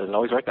doesn't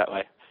always work that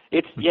way.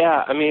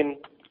 I mean,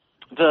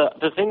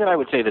 the thing that I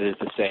would say that is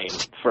the same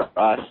for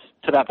us,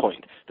 to that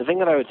point, the thing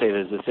that I would say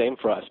that is the same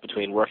for us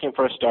between working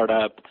for a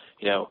startup,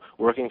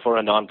 working for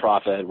a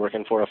nonprofit,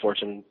 working for a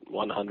Fortune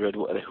 100,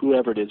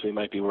 whoever it is we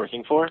might be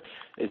working for,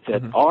 is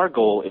that our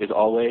goal is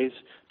always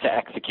to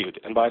execute.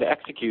 And by to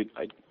execute,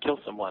 I'd kill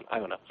someone. I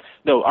don't know.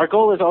 No, our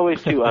goal is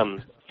always to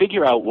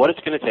figure out what it's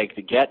going to take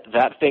to get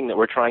that thing that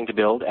we're trying to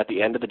build at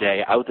the end of the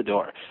day out the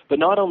door. But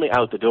not only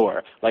out the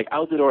door,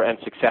 out the door and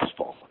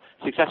successful.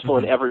 Successful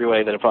in every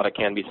way that a product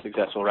can be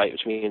successful, right?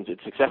 Which means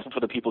it's successful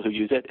for the people who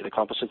use it, it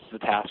accomplishes the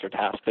task or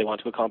tasks they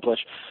want to accomplish,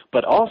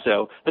 but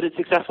also that it's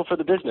successful for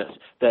the business,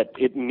 that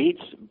it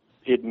meets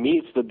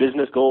the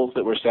business goals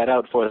that were set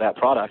out for that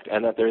product,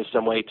 and that there is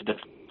some way to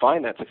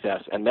define that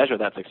success and measure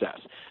that success,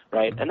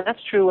 right? And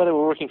that's true whether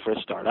we're working for a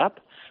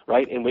startup,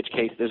 right? In which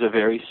case there's a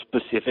very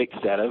specific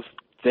set of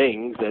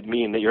things that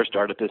mean that your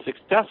startup is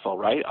successful,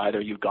 right?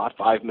 Either you've got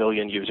 5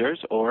 million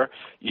users, or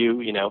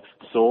you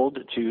sold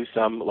to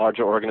some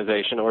larger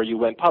organization, or you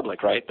went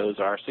public, right? Those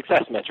are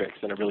success metrics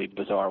in a really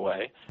bizarre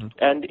way.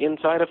 And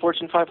inside a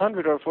Fortune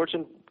 500 or a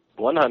Fortune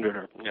 100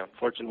 or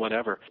Fortune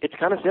whatever. It's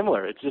kind of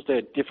similar. It's just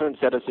a different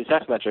set of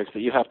success metrics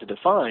that you have to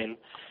define,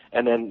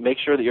 and then make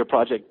sure that your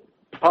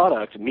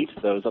product meets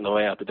those on the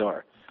way out the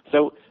door.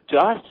 So to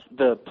us,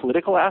 the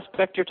political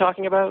aspect you're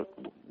talking about,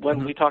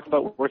 when we talk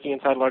about working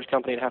inside a large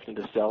company and having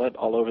to sell it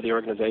all over the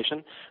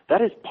organization,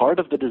 that is part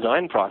of the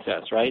design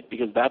process, right?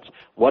 Because that's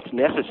what's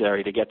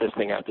necessary to get this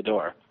thing out the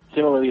door.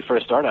 Similarly for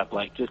a startup,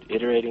 like just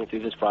iterating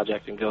through this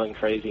project and going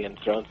crazy and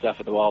throwing stuff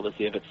at the wall to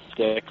see if it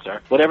sticks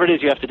or whatever it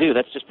is you have to do,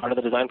 that's just part of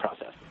the design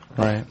process.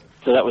 Right.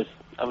 So I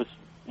was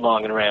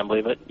long and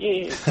rambly, but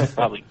you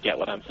probably get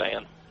what I'm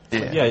saying.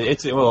 Yeah,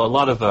 it's a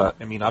lot of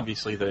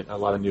obviously a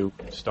lot of new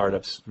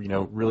startups,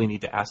 really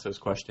need to ask those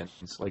questions.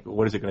 Like,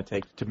 what is it going to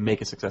take to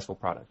make a successful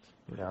product?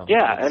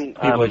 Yeah, and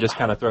people are just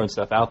kind of throwing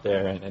stuff out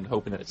there and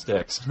hoping that it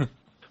sticks.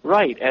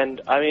 Right,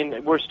 and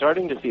we're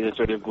starting to see this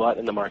sort of glut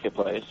in the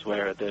marketplace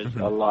where there's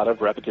a lot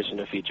of repetition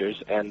of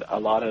features and a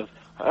lot of,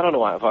 I don't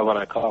know if I want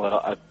to call it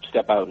a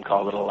step out and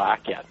call it a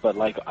lack yet, but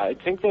I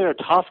think there are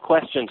tough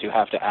questions you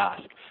have to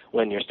ask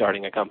when you're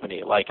starting a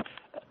company, like,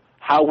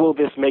 how will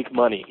this make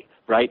money?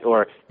 Right?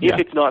 Or if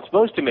it's not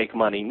supposed to make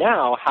money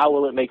now, how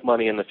will it make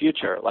money in the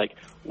future? Like,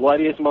 what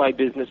is my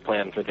business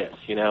plan for this?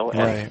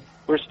 And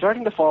we're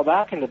starting to fall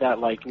back into that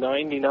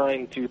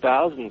 99,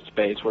 2000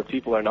 space where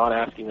people are not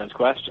asking those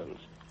questions.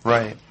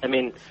 Right.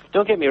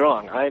 Don't get me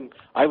wrong.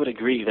 I would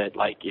agree that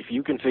if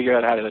you can figure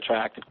out how to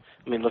attract,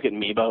 look at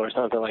Meebo or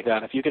something like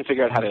that. If you can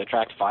figure out how to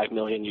attract 5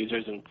 million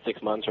users in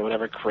 6 months or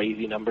whatever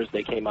crazy numbers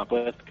they came up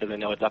with, because I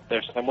know it's up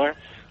there somewhere,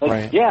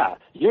 yeah,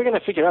 you're going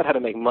to figure out how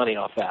to make money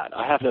off that.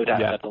 I have no doubt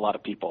that's a lot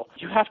of people.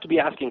 You have to be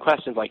asking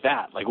questions like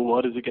that, like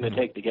what is it going to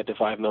take to get to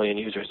 5 million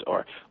users,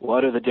 or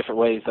what are the different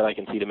ways that I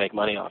can see to make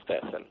money off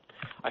this? And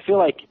I feel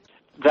like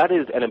that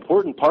is an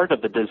important part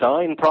of the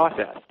design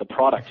process, the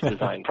product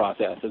design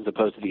process, as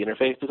opposed to the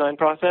interface design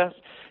process,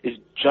 is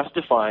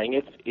justifying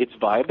its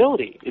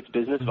viability, its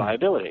business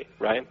viability,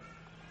 right?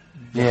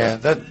 Yeah,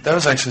 that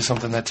was actually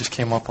something that just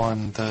came up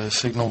on the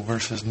Signal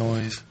versus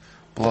Noise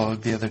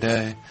blog the other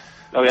day.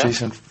 Oh, yeah?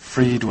 Jason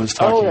Fried was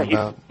talking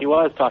about... He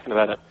was talking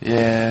about it.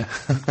 Yeah,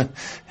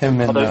 him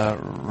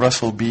and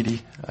Russell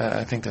Beatty,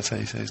 I think that's how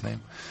you say his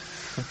name.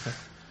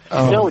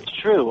 No, it's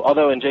true,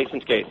 although in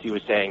Jason's case he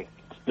was saying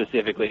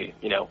specifically,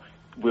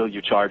 will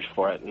you charge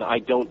for it? And I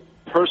don't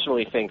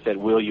personally think that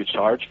will you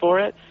charge for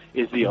it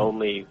is the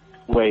only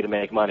way to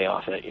make money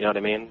off it. You know what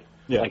I mean?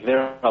 Yeah. There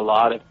are a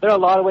lot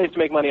of ways to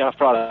make money off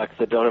products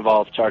that don't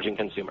involve charging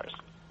consumers.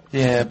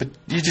 Yeah, but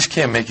you just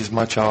can't make as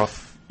much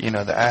off,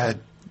 the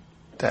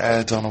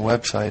ads on a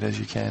website as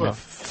you can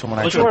if someone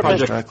actually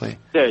pays directly.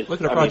 Look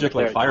at a project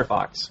like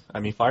Firefox.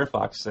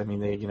 Firefox,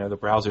 the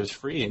browser is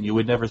free, and you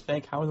would never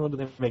think, how in the world do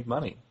they make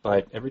money?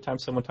 But every time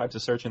someone types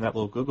a search in that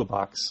little Google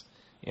box,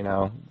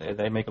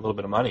 they make a little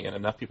bit of money, and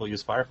enough people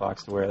use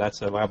Firefox to where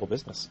that's a viable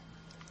business.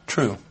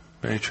 True.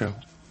 Very true.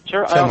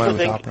 Sure, Same I way also with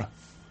think Opera.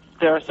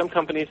 there are some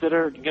companies that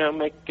are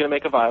going to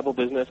make a viable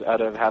business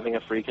out of having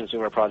a free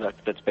consumer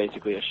product that's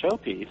basically a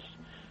showpiece,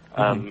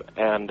 and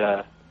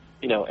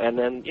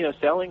then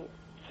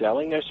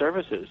selling their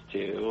services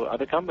to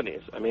other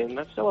companies.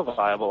 That's still a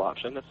viable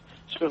option. That's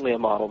certainly a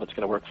model that's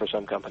going to work for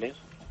some companies.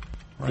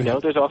 Right.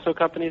 There's also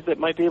companies that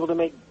might be able to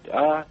make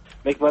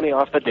money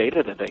off the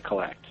data that they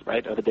collect,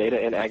 right, or the data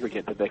in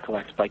aggregate that they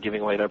collect by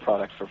giving away their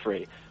product for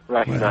free.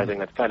 Recognizing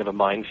that's kind of a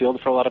minefield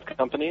for a lot of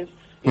companies.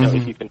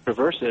 If you can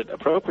traverse it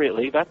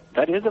appropriately,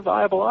 that is a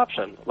viable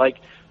option.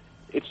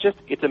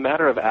 It's a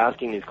matter of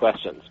asking these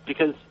questions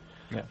because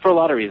for a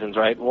lot of reasons,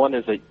 right? One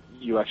is that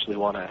you actually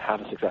want to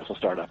have a successful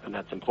startup, and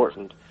that's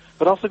important.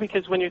 But also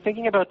because when you're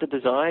thinking about the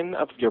design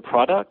of your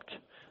product,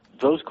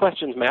 those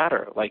questions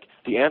matter.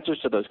 The answers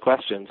to those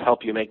questions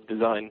help you make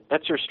design.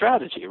 That's your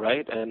strategy,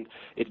 right? And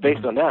it's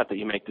based on that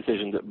you make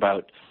decisions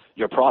about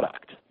your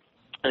product.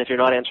 And if you're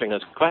not answering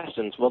those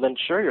questions, well, then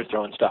sure, you're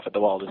throwing stuff at the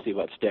wall to see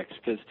what sticks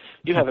because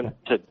you haven't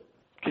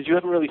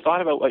really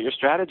thought about what your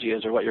strategy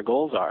is or what your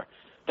goals are.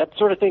 That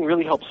sort of thing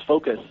really helps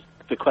focus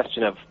the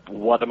question of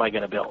what am I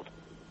going to build.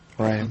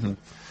 Right.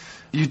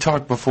 You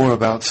talked before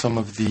about some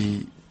of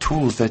the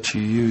tools that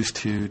you use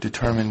to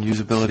determine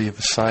usability of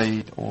a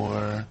site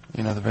or,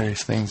 the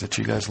various things that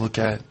you guys look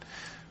at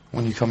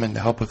when you come in to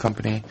help a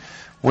company.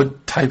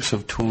 What types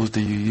of tools do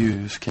you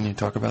use? Can you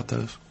talk about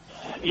those?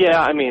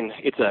 Yeah,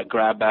 it's a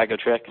grab bag of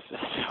tricks,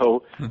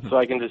 so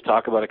I can just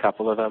talk about a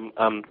couple of them.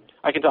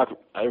 I can talk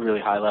at a really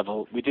high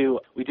level. We do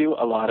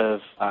a lot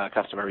of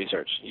customer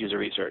research, user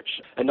research,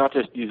 and not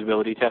just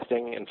usability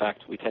testing. In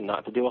fact, we tend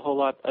not to do a whole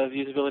lot of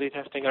usability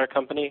testing in our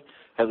company,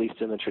 at least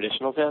in the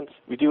traditional sense.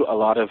 We do a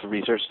lot of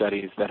research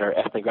studies that are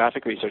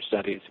ethnographic research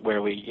studies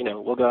where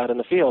we'll go out in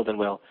the field and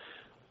we'll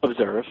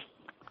observe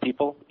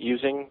people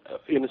using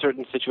in a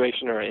certain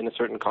situation or in a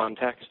certain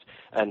context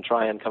and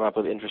try and come up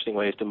with interesting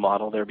ways to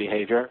model their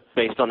behavior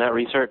based on that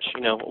research,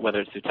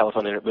 whether it's through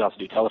telephone. We also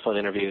do telephone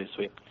interviews.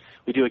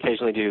 We do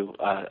occasionally do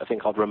a thing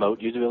called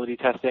remote usability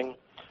testing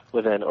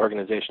with an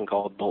organization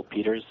called Bolt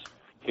Peters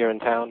here in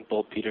town,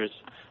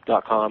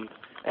 boltpeters.com.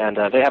 And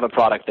they have a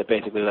product that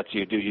basically lets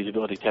you do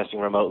usability testing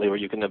remotely where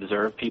you can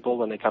observe people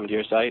when they come to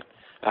your site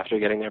after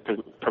getting their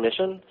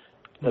permission,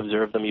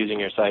 observe them using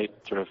your site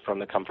sort of from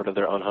the comfort of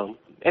their own home.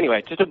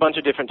 Anyway, just a bunch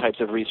of different types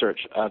of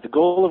research, the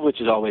goal of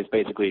which is always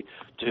basically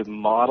to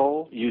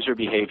model user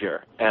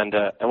behavior. And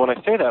when I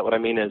say that, what I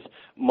mean is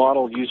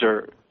model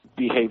user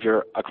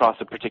behavior across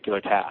a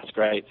particular task,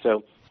 right?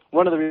 So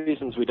one of the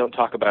reasons we don't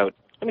talk about,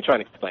 let me try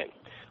and explain.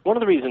 One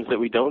of the reasons that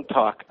we don't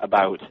talk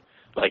about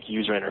like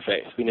user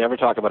interface, we never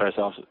talk about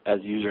ourselves as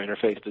user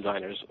interface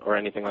designers or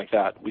anything like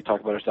that. We talk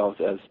about ourselves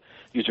as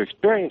user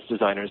experience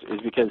designers is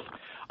because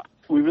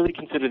we really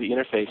consider the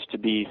interface to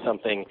be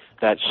something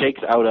that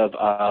shakes out of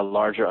a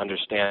larger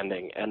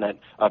understanding and that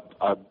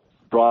a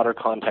broader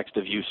context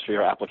of use for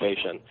your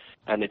application.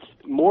 And it's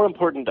more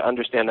important to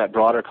understand that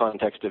broader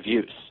context of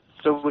use.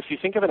 So if you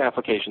think of an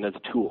application as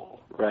a tool,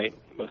 right?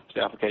 Most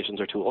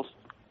applications are tools.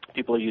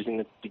 People are using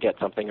it to get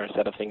something or a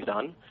set of things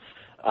done.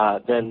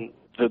 Then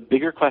the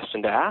bigger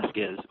question to ask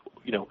is,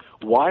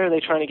 why are they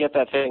trying to get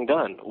that thing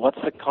done? What's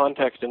the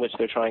context in which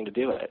they're trying to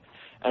do it?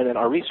 And then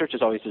our research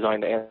is always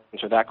designed to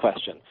answer that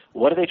question.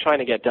 What are they trying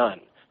to get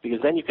done? Because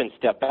then you can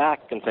step back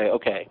and say,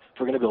 okay, if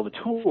we're going to build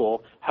a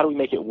tool, how do we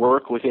make it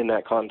work within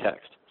that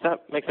context? Does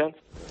that make sense?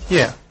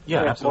 Yeah,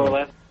 absolutely. More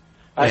or less.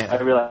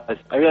 I realize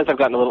I've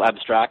gotten a little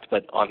abstract,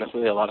 but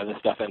honestly, a lot of this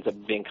stuff ends up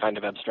being kind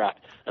of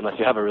abstract unless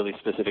you have a really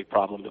specific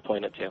problem to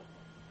point it to.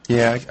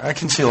 Yeah, I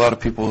can see a lot of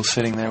people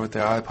sitting there with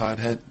their iPod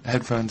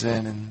headphones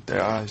in and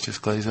their eyes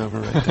just glaze over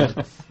right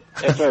there.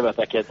 Yeah, sorry about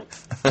that,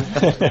 kids.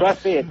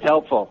 Trust me, it's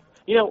helpful.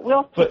 We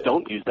also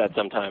don't use that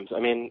sometimes.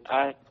 I mean,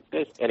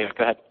 anyway,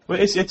 go ahead. Well,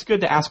 it's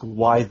good to ask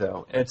why,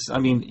 though.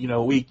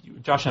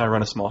 Josh and I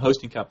run a small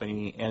hosting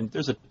company, and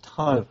there's a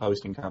ton of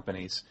hosting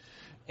companies,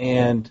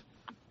 and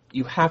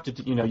you have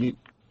to,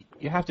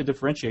 you have to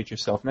differentiate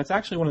yourself, and that's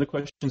actually one of the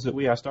questions that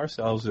we asked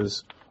ourselves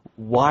is,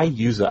 why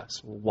use us?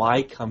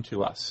 Why come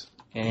to us?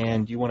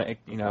 And you want to,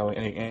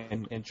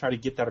 and try to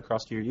get that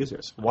across to your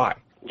users. Why?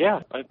 Yeah,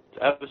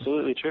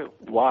 absolutely true.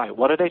 Why?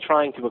 What are they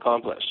trying to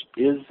accomplish?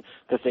 Is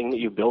the thing that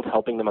you built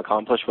helping them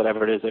accomplish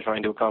whatever it is they're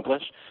trying to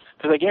accomplish?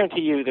 Because I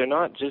guarantee you they're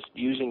not just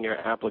using your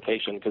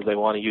application because they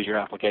want to use your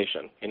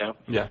application,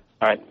 Yeah.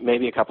 All right,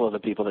 maybe a couple of the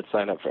people that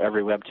sign up for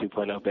every Web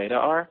 2.0 beta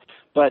are,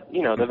 but,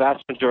 the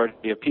vast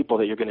majority of people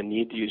that you're going to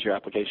need to use your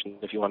application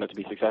if you want it to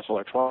be successful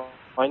are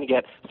trying to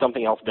get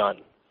something else done.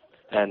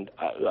 And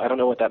I don't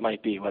know what that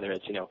might be, whether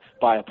it's,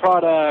 buy a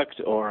product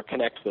or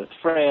connect with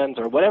friends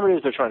or whatever it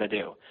is they're trying to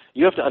do.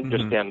 You have to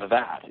understand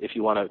that if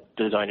you want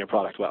to design your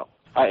product well.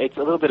 It's a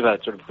little bit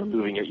about sort of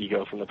removing your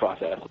ego from the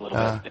process a little bit,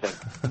 I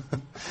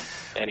think.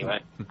 Anyway.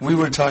 We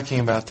were talking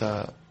about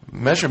the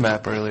Measure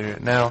Map earlier.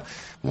 Now,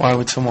 why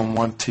would someone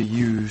want to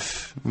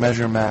use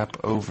Measure Map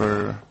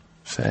over,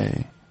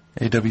 say,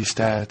 AW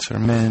Stats or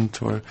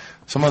Mint or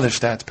some other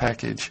stats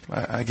package?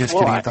 I guess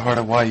getting at the heart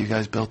of why you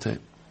guys built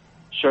it.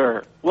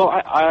 Sure. Well,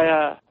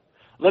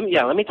 let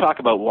me talk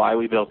about why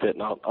we built it,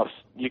 and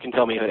you can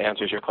tell me if it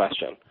answers your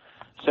question.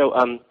 So,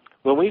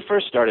 when we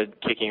first started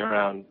kicking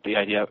around the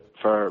idea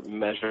for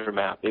Measure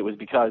Map, it was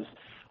because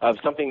of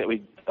something that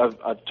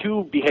of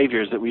two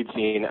behaviors that we'd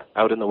seen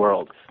out in the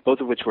world, both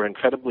of which were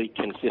incredibly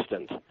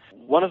consistent.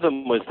 One of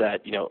them was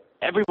that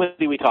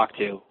everybody we talked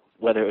to,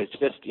 whether it was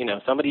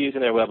just somebody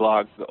using their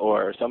weblog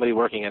or somebody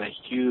working at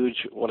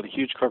one of the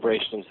huge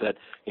corporations that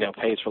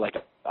pays for like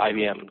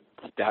IBM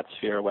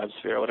StatSphere,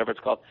 WebSphere, whatever it's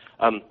called.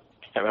 I can't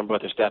remember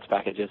what their stats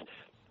package is.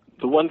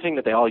 The one thing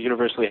that they all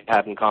universally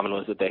had in common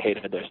was that they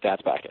hated their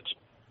stats package,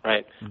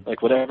 right?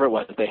 Like whatever it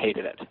was, they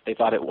hated it. They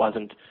thought it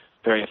wasn't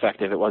very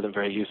effective. It wasn't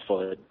very useful.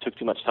 It took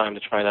too much time to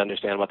try to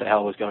understand what the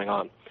hell was going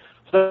on.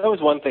 So that was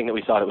one thing that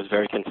we saw that was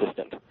very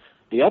consistent.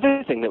 The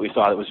other thing that we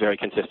saw that was very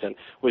consistent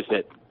was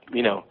that,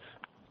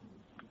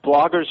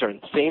 bloggers are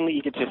insanely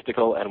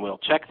egotistical and will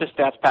check the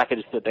stats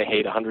package that they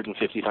hate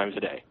 150 times a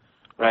day,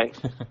 right?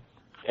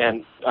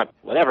 And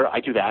whatever, I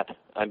do that.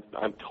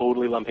 I'm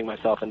totally lumping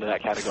myself into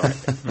that category.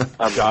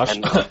 Josh,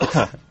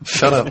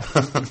 shut up.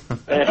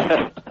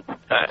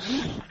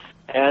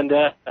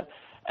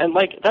 And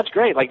like that's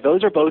great. Like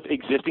those are both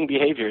existing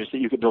behaviors that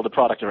you could build a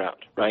product around,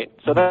 right?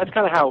 So that's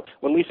kind of how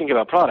when we think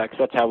about products,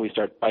 that's how we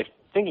start by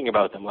thinking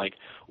about them. Like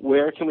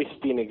where can we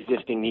see an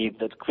existing need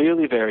that's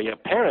clearly very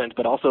apparent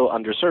but also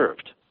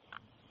underserved?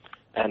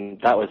 And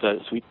that was a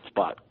sweet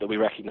spot that we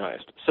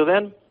recognized. So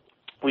then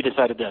we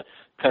decided to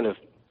kind of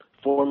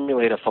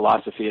formulate a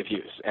philosophy of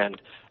use. And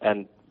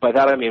by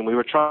that I mean we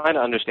were trying to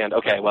understand,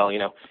 okay, well,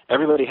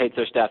 everybody hates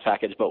their stats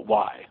package, but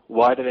why?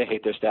 Why do they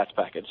hate their stats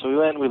package? So we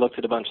went and we looked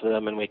at a bunch of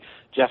them, and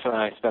Jeff and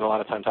I spent a lot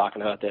of time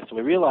talking about this, and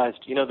we realized,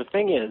 the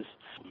thing is,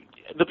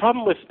 the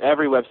problem with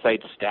every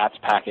website's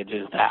stats package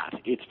is that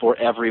it's for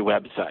every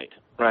website,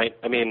 right?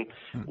 I mean,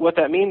 what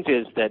that means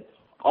is that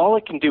all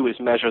it can do is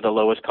measure the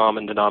lowest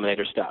common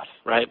denominator stuff,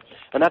 right?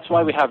 And that's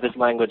why we have this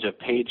language of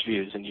page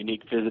views and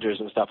unique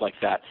visitors and stuff like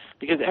that,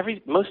 because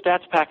most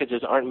stats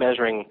packages aren't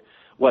measuring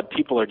what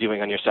people are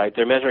doing on your site.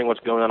 They're measuring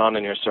what's going on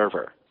in your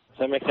server. Does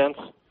that make sense?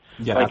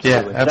 Yeah,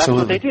 absolutely. That's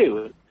what they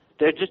do.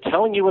 They're just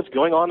telling you what's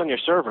going on your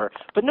server,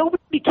 but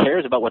nobody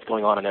cares about what's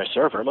going on their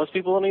server. Most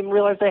people don't even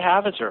realize they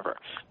have a server.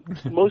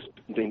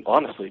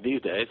 Honestly,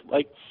 these days,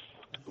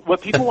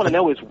 what people want to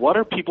know is, what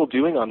are people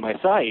doing on my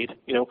site?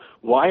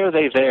 Why are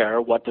they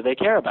there? What do they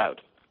care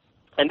about?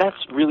 And that's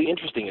really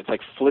interesting. It's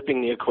like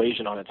flipping the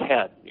equation on its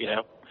head,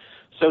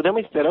 So then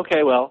we said,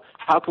 okay, well,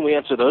 how can we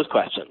answer those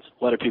questions?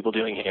 What are people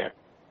doing here?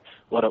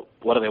 What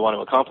do they want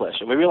to accomplish?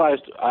 And we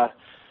realized,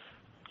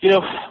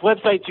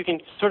 websites, you can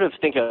sort of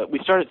we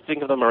started to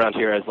think of them around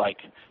here as like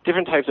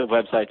different types of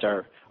websites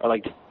are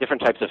like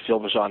different types of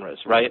film genres,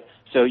 right?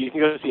 So you can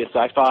go see a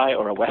sci-fi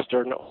or a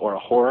Western or a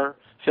horror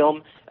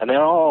film, and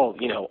they're all,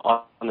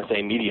 on the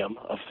same medium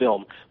of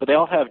film, but they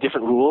all have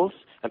different rules,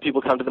 and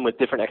people come to them with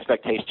different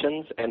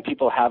expectations, and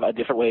people have a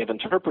different way of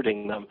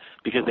interpreting them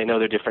because they know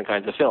they're different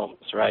kinds of films,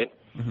 right?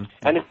 Mm-hmm.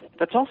 And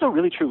that's also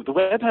really true. The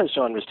web has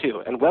genres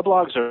too, and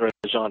weblogs are a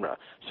genre.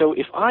 So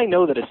if I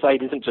know that a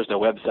site isn't just a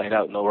website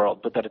out in the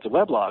world, but that it's a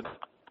weblog,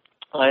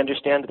 I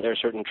understand that there are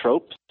certain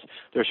tropes,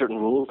 there are certain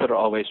rules that are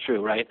always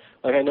true, right?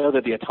 Like I know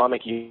that the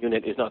atomic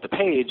unit is not the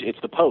page, it's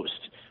the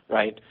post,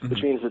 right? Mm-hmm.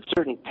 Which means that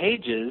certain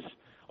pages,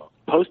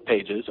 post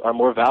pages, are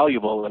more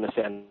valuable in a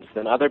sense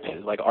than other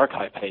pages, like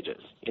archive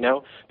pages,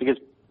 because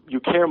you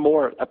care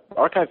more.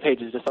 Archive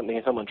page is just something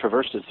that someone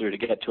traverses through to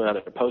get to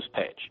another post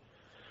page.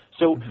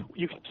 So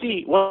you can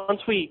see,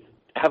 once we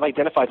have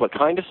identified what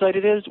kind of site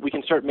it is, we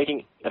can start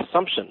making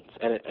assumptions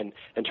and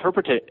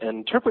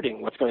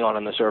interpreting what's going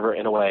on the server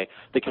in a way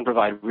that can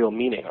provide real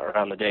meaning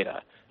around the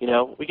data.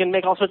 We can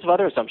make all sorts of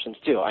other assumptions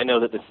too. I know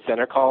that the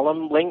center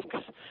column links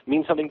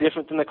mean something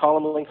different than the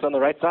column links on the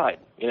right side.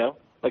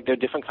 Like they're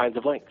different kinds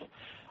of links.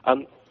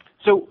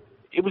 So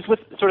it was with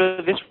sort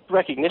of this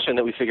recognition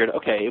that we figured,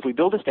 okay, if we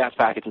build a stats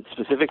package that's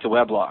specific to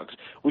weblogs,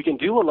 we can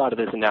do a lot of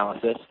this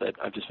analysis that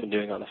I've just been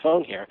doing on the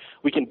phone here.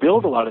 We can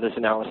build a lot of this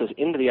analysis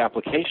into the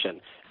application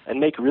and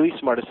make really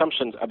smart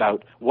assumptions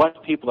about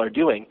what people are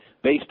doing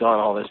based on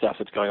all this stuff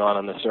that's going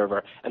on the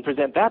server, and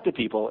present that to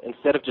people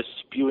instead of just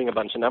spewing a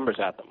bunch of numbers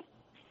at them.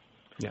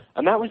 Yeah.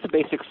 And that was the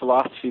basic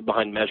philosophy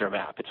behind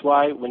MeasureMap. It's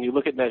why when you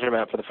look at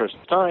MeasureMap for the first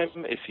time,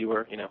 if you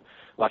were,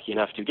 lucky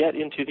enough to get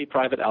into the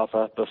private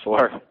alpha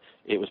before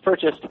it was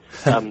purchased,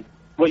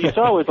 what you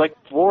saw was like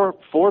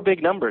four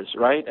big numbers,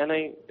 right? And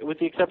with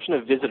the exception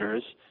of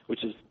visitors,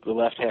 which is the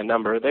left-hand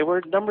number, they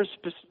were numbers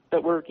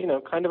that were,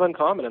 kind of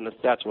uncommon in the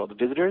stats world. The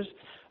visitors,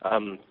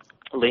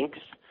 links,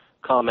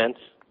 comments,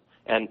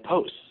 and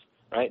posts.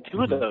 Right?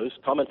 Two of those,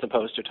 comments and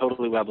posts, are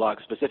totally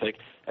weblog specific,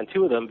 and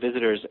two of them,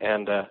 visitors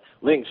and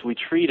links, we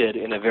treated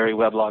in a very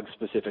weblog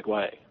specific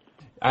way.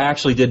 I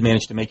actually did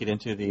manage to make it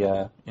into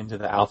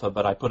the alpha,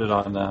 but I put it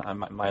on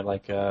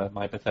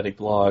my pathetic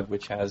blog,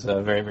 which has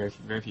very, very,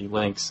 very few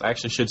links. I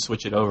actually should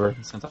switch it over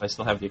since I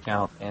still have the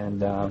account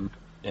and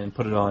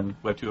put it on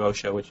Web 2.0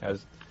 show, which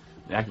has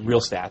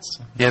real stats.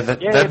 Yeah,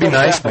 that'd be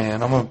nice,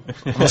 man. I'm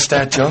a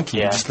stat junkie.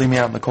 Yeah. Just leave me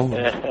out in the cold.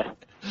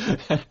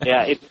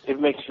 Yeah, it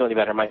makes me feel any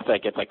better. My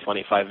site gets like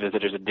 25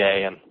 visitors a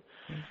day, and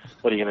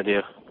what are you going to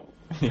do?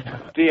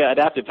 Yeah. The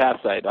Adaptive Path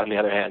site, on the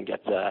other hand,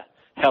 gets a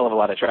hell of a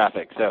lot of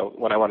traffic, so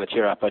when I want to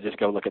cheer up, I just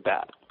go look at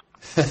that.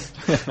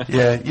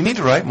 Yeah, you need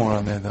to write more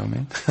on there, though,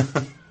 man.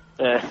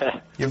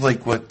 You have,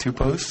 like, what, 2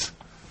 posts?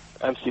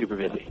 I'm super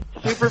busy.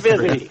 Super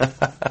busy!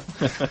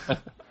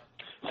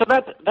 So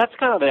that's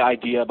kind of the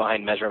idea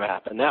behind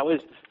MeasureMap, and that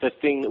was the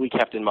thing that we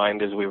kept in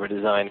mind as we were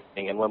designing.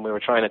 And when we were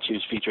trying to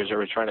choose features or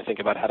we were trying to think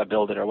about how to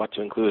build it or what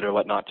to include or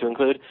what not to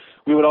include,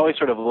 we would always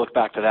sort of look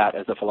back to that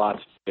as a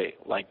philosophy.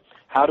 Like,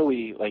 how do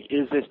we,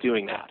 is this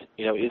doing that?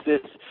 Is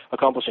this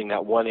accomplishing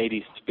that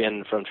 180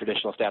 spin from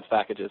traditional stats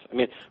packages? I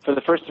mean, for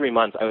the first 3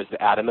 months, I was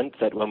adamant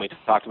that when we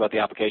talked about the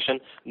application,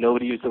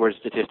 nobody used the word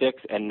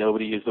statistics and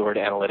nobody used the word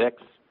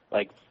analytics.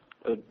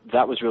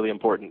 That was really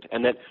important.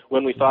 And that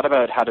when we thought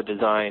about how to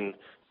design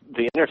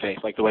the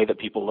interface, like the way that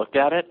people looked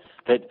at it,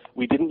 that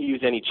we didn't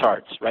use any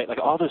charts, right? Like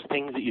all those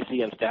things that you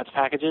see on stats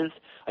packages,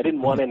 I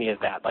didn't want any of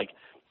that. Like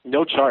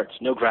no charts,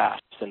 no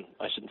graphs, and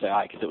I shouldn't say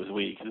I because it was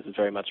we, because this is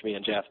very much me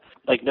and Jeff.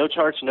 Like no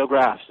charts, no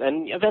graphs.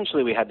 And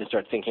eventually we had to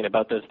start thinking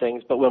about those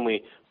things. But when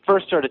we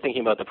first started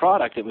thinking about the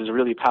product, it was a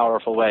really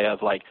powerful way of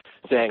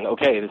saying,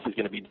 okay, this is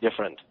going to be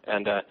different.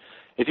 And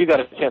if you got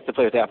a chance to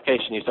play with the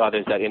application, you saw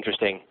there's that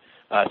interesting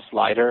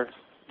slider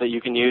that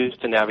you can use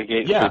to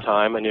navigate through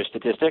time and your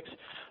statistics.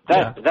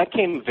 That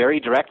came very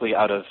directly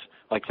out of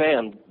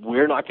saying,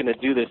 we're not going to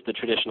do this the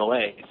traditional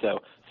way. So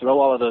throw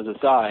all of those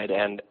aside,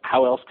 and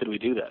how else could we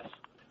do this?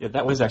 Yeah,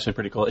 that was actually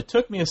pretty cool. It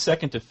took me a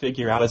second to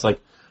figure out. It's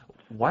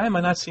why am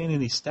I not seeing any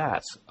of these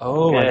stats?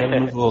 Oh, I got to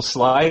move a little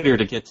slider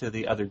to get to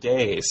the other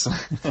days.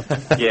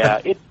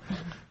 Yeah,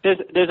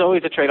 there's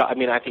always a trade-off. I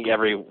mean, I think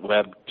every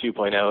Web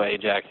 2.0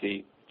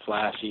 Ajax-y,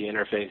 flashy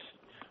interface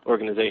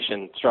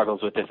organization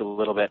struggles with this a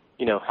little bit.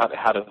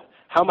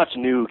 How much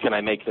new can I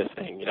make this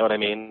thing? You know what I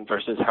mean?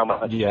 Versus how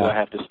much do I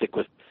have to stick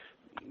with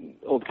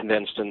old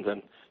conventions?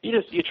 And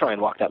you try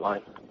and walk that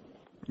line.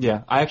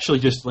 Yeah, I actually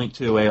just linked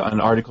to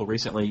an article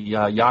recently.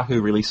 Yahoo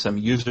released some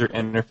user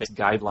interface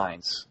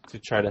guidelines to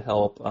try to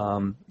help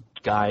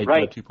guide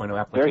Web 2.0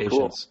 applications. Very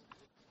cool.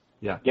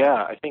 Yeah. Yeah,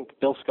 I think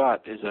Bill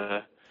Scott is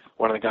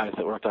one of the guys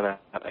that worked on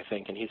that, I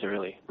think, and he's a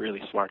really,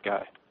 really smart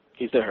guy.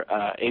 He's their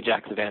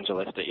Ajax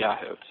evangelist at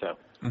Yahoo. So.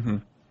 Mm-hmm.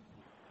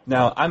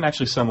 Now, I'm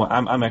actually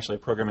I'm actually a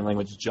programming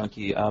language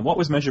junkie. What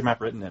was Measure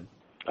Map written in?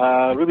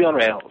 Ruby on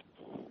Rails.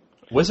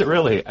 Was it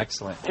really?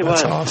 Excellent.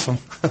 That's awesome.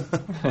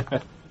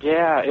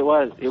 Yeah, it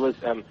was. It was,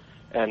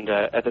 and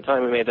at the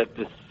time we made that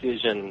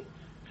decision,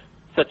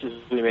 such as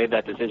we made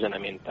that decision, I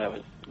mean, that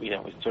was, we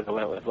sort of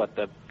went with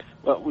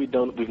we've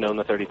known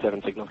the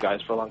 37 Signals guys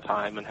for a long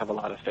time and have a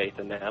lot of faith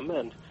in them,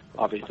 and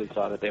obviously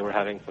saw that they were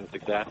having some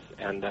success,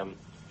 and I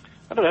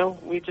don't know,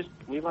 we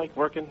like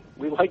working,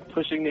 we like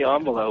pushing the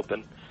envelope,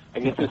 and I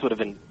guess this would have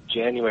been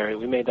January.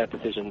 We made that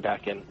decision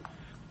back in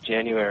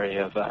January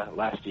of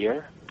last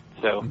year,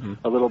 so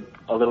a little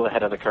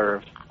ahead of the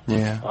curve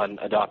on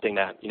adopting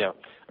that,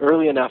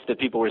 early enough that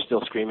people were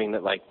still screaming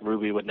that like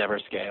Ruby would never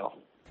scale,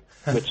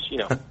 which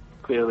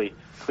clearly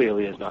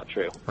is not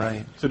true.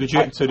 Right. So did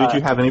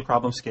you have any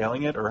problem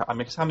scaling it, or I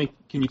mean,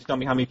 can you tell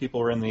me how many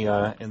people were in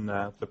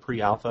the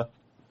pre-alpha?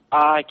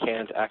 I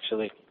can't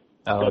actually.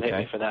 Oh, Don't hit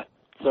me for that.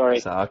 Sorry.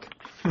 Suck.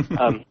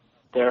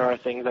 There are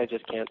things I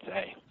just can't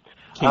say.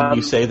 Can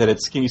you say that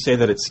it's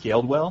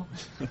scaled well?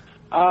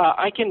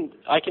 I can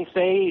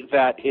say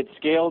that it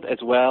scaled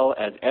as well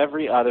as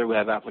every other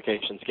web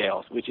application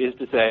scales, which is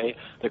to say,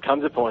 there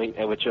comes a point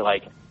at which you're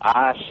like,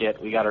 shit,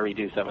 we got to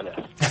redo some of this.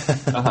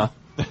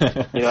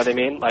 You know what I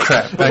mean? Like,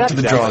 back to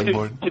the drawing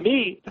board. To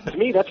me,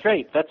 that's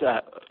great. That's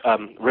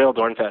Rail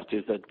Dornfest,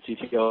 who's the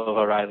CTO of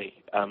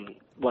O'Reilly,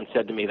 once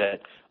said to me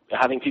that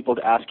having people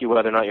to ask you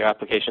whether or not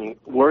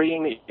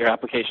worrying that your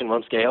application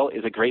won't scale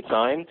is a great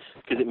sign,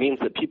 because it means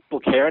that people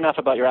care enough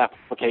about your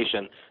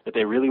application that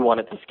they really want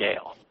it to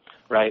scale,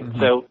 right? Mm-hmm.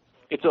 So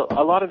it's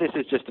a lot of this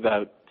is just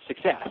about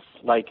success.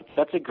 Like,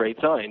 that's a great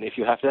sign. If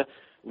you have to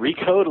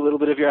recode a little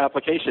bit of your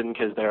application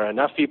because there are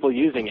enough people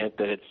using it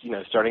that it's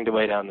starting to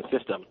weigh down the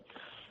system,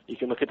 you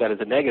can look at that as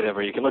a negative,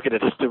 or you can look at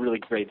it as a really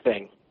great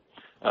thing.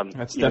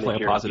 That's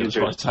definitely a positive as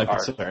far as I'm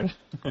concerned.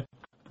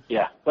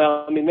 Yeah,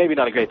 well, I mean, maybe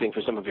not a great thing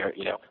for some of your,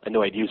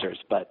 annoyed users,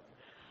 but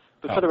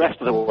for the rest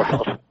of the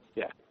world,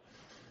 yeah.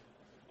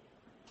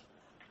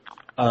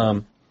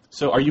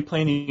 So are you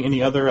planning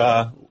any other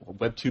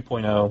Web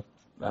 2.0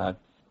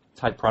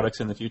 type products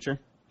in the future?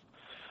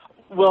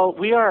 Well,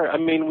 we are. I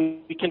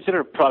mean, we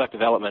consider product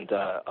development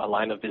a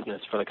line of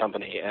business for the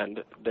company,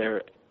 and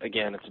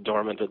again, it's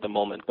dormant at the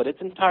moment, but it's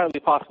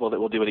entirely possible that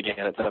we'll do it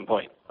again at some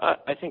point.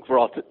 I think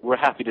we're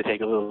happy to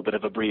take a little bit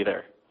of a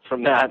breather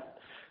from that.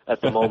 At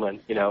the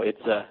moment,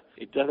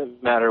 it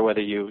doesn't matter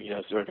whether you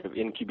sort of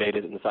incubate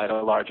it inside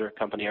a larger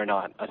company or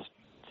not.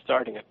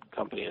 Starting a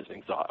company is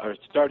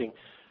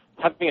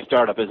having a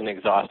startup is an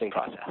exhausting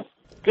process.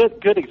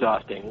 Good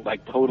exhausting,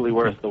 like totally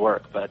worth the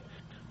work. But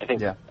I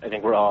think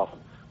we're all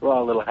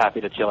a little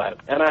happy to chill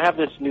out. And I have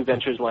this new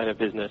ventures line of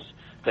business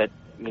that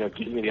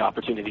gives me the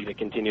opportunity to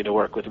continue to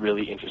work with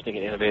really interesting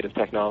and innovative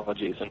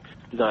technologies and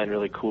design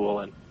really cool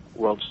and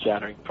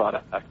world-shattering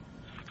products.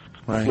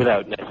 Right.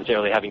 Without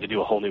necessarily having to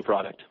do a whole new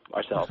product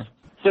ourselves.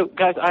 So,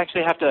 guys, I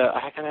kind of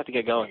have to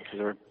get going because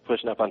we're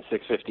pushing up on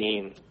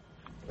 6:15.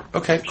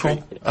 Okay,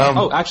 cool.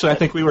 Actually, I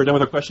think we were done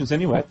with our questions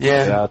anyway.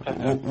 Yeah.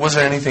 Was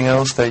there anything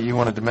else that you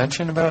wanted to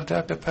mention about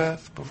Adaptive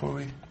Path before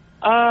we?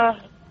 I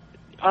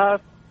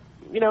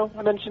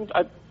mentioned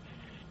I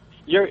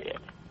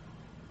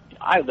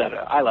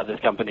love this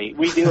company.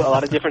 We do a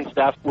lot of different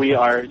stuff. We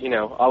are,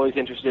 always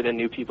interested in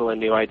new people and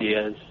new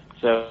ideas.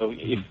 So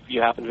if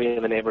you happen to be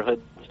in the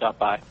neighborhood, stop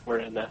by. We're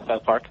in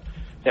South Park,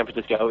 San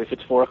Francisco. If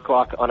it's 4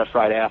 o'clock on a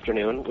Friday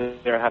afternoon,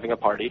 we're having a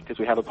party, because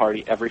we have a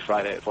party every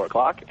Friday at 4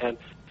 o'clock, and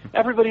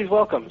everybody's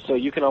welcome, so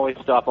you can always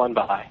stop on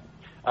by.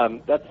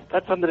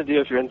 That's something to do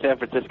if you're in San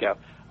Francisco.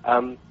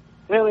 The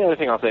only other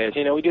thing I'll say is,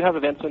 we do have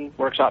events and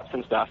workshops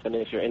and stuff, and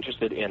if you're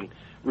interested in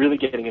really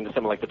getting into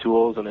some of the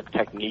tools and the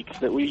techniques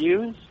that we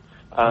use,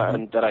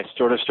 and that I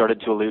sort of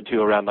started to allude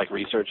to around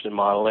research and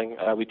modeling,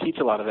 we teach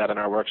a lot of that in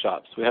our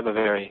workshops. We have a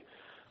very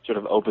sort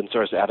of open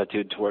source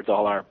attitude towards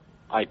all our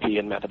IP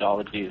and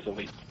methodologies, and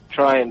we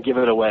try and give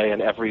it away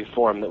in every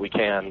form that we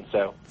can.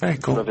 So very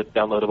cool. Some of it's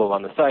downloadable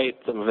on the site,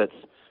 some of it's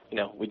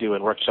we do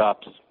in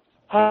workshops.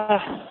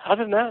 Other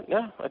than that,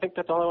 I think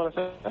that's all I want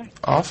to say.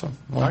 Awesome.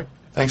 Well, all right.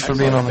 Thanks for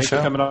being on the show. Thanks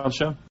for coming on the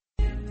show.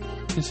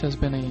 This has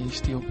been a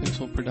Steel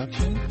Pixel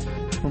production.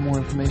 For more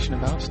information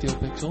about Steel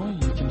Pixel,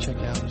 you can check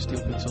out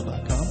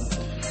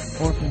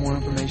steelpixel.com. Or for more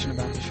information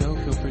about the show,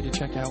 feel free to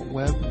check out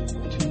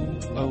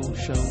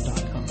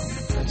web20show.com.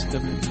 That's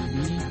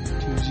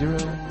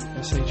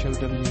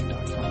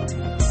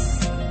web20show.com.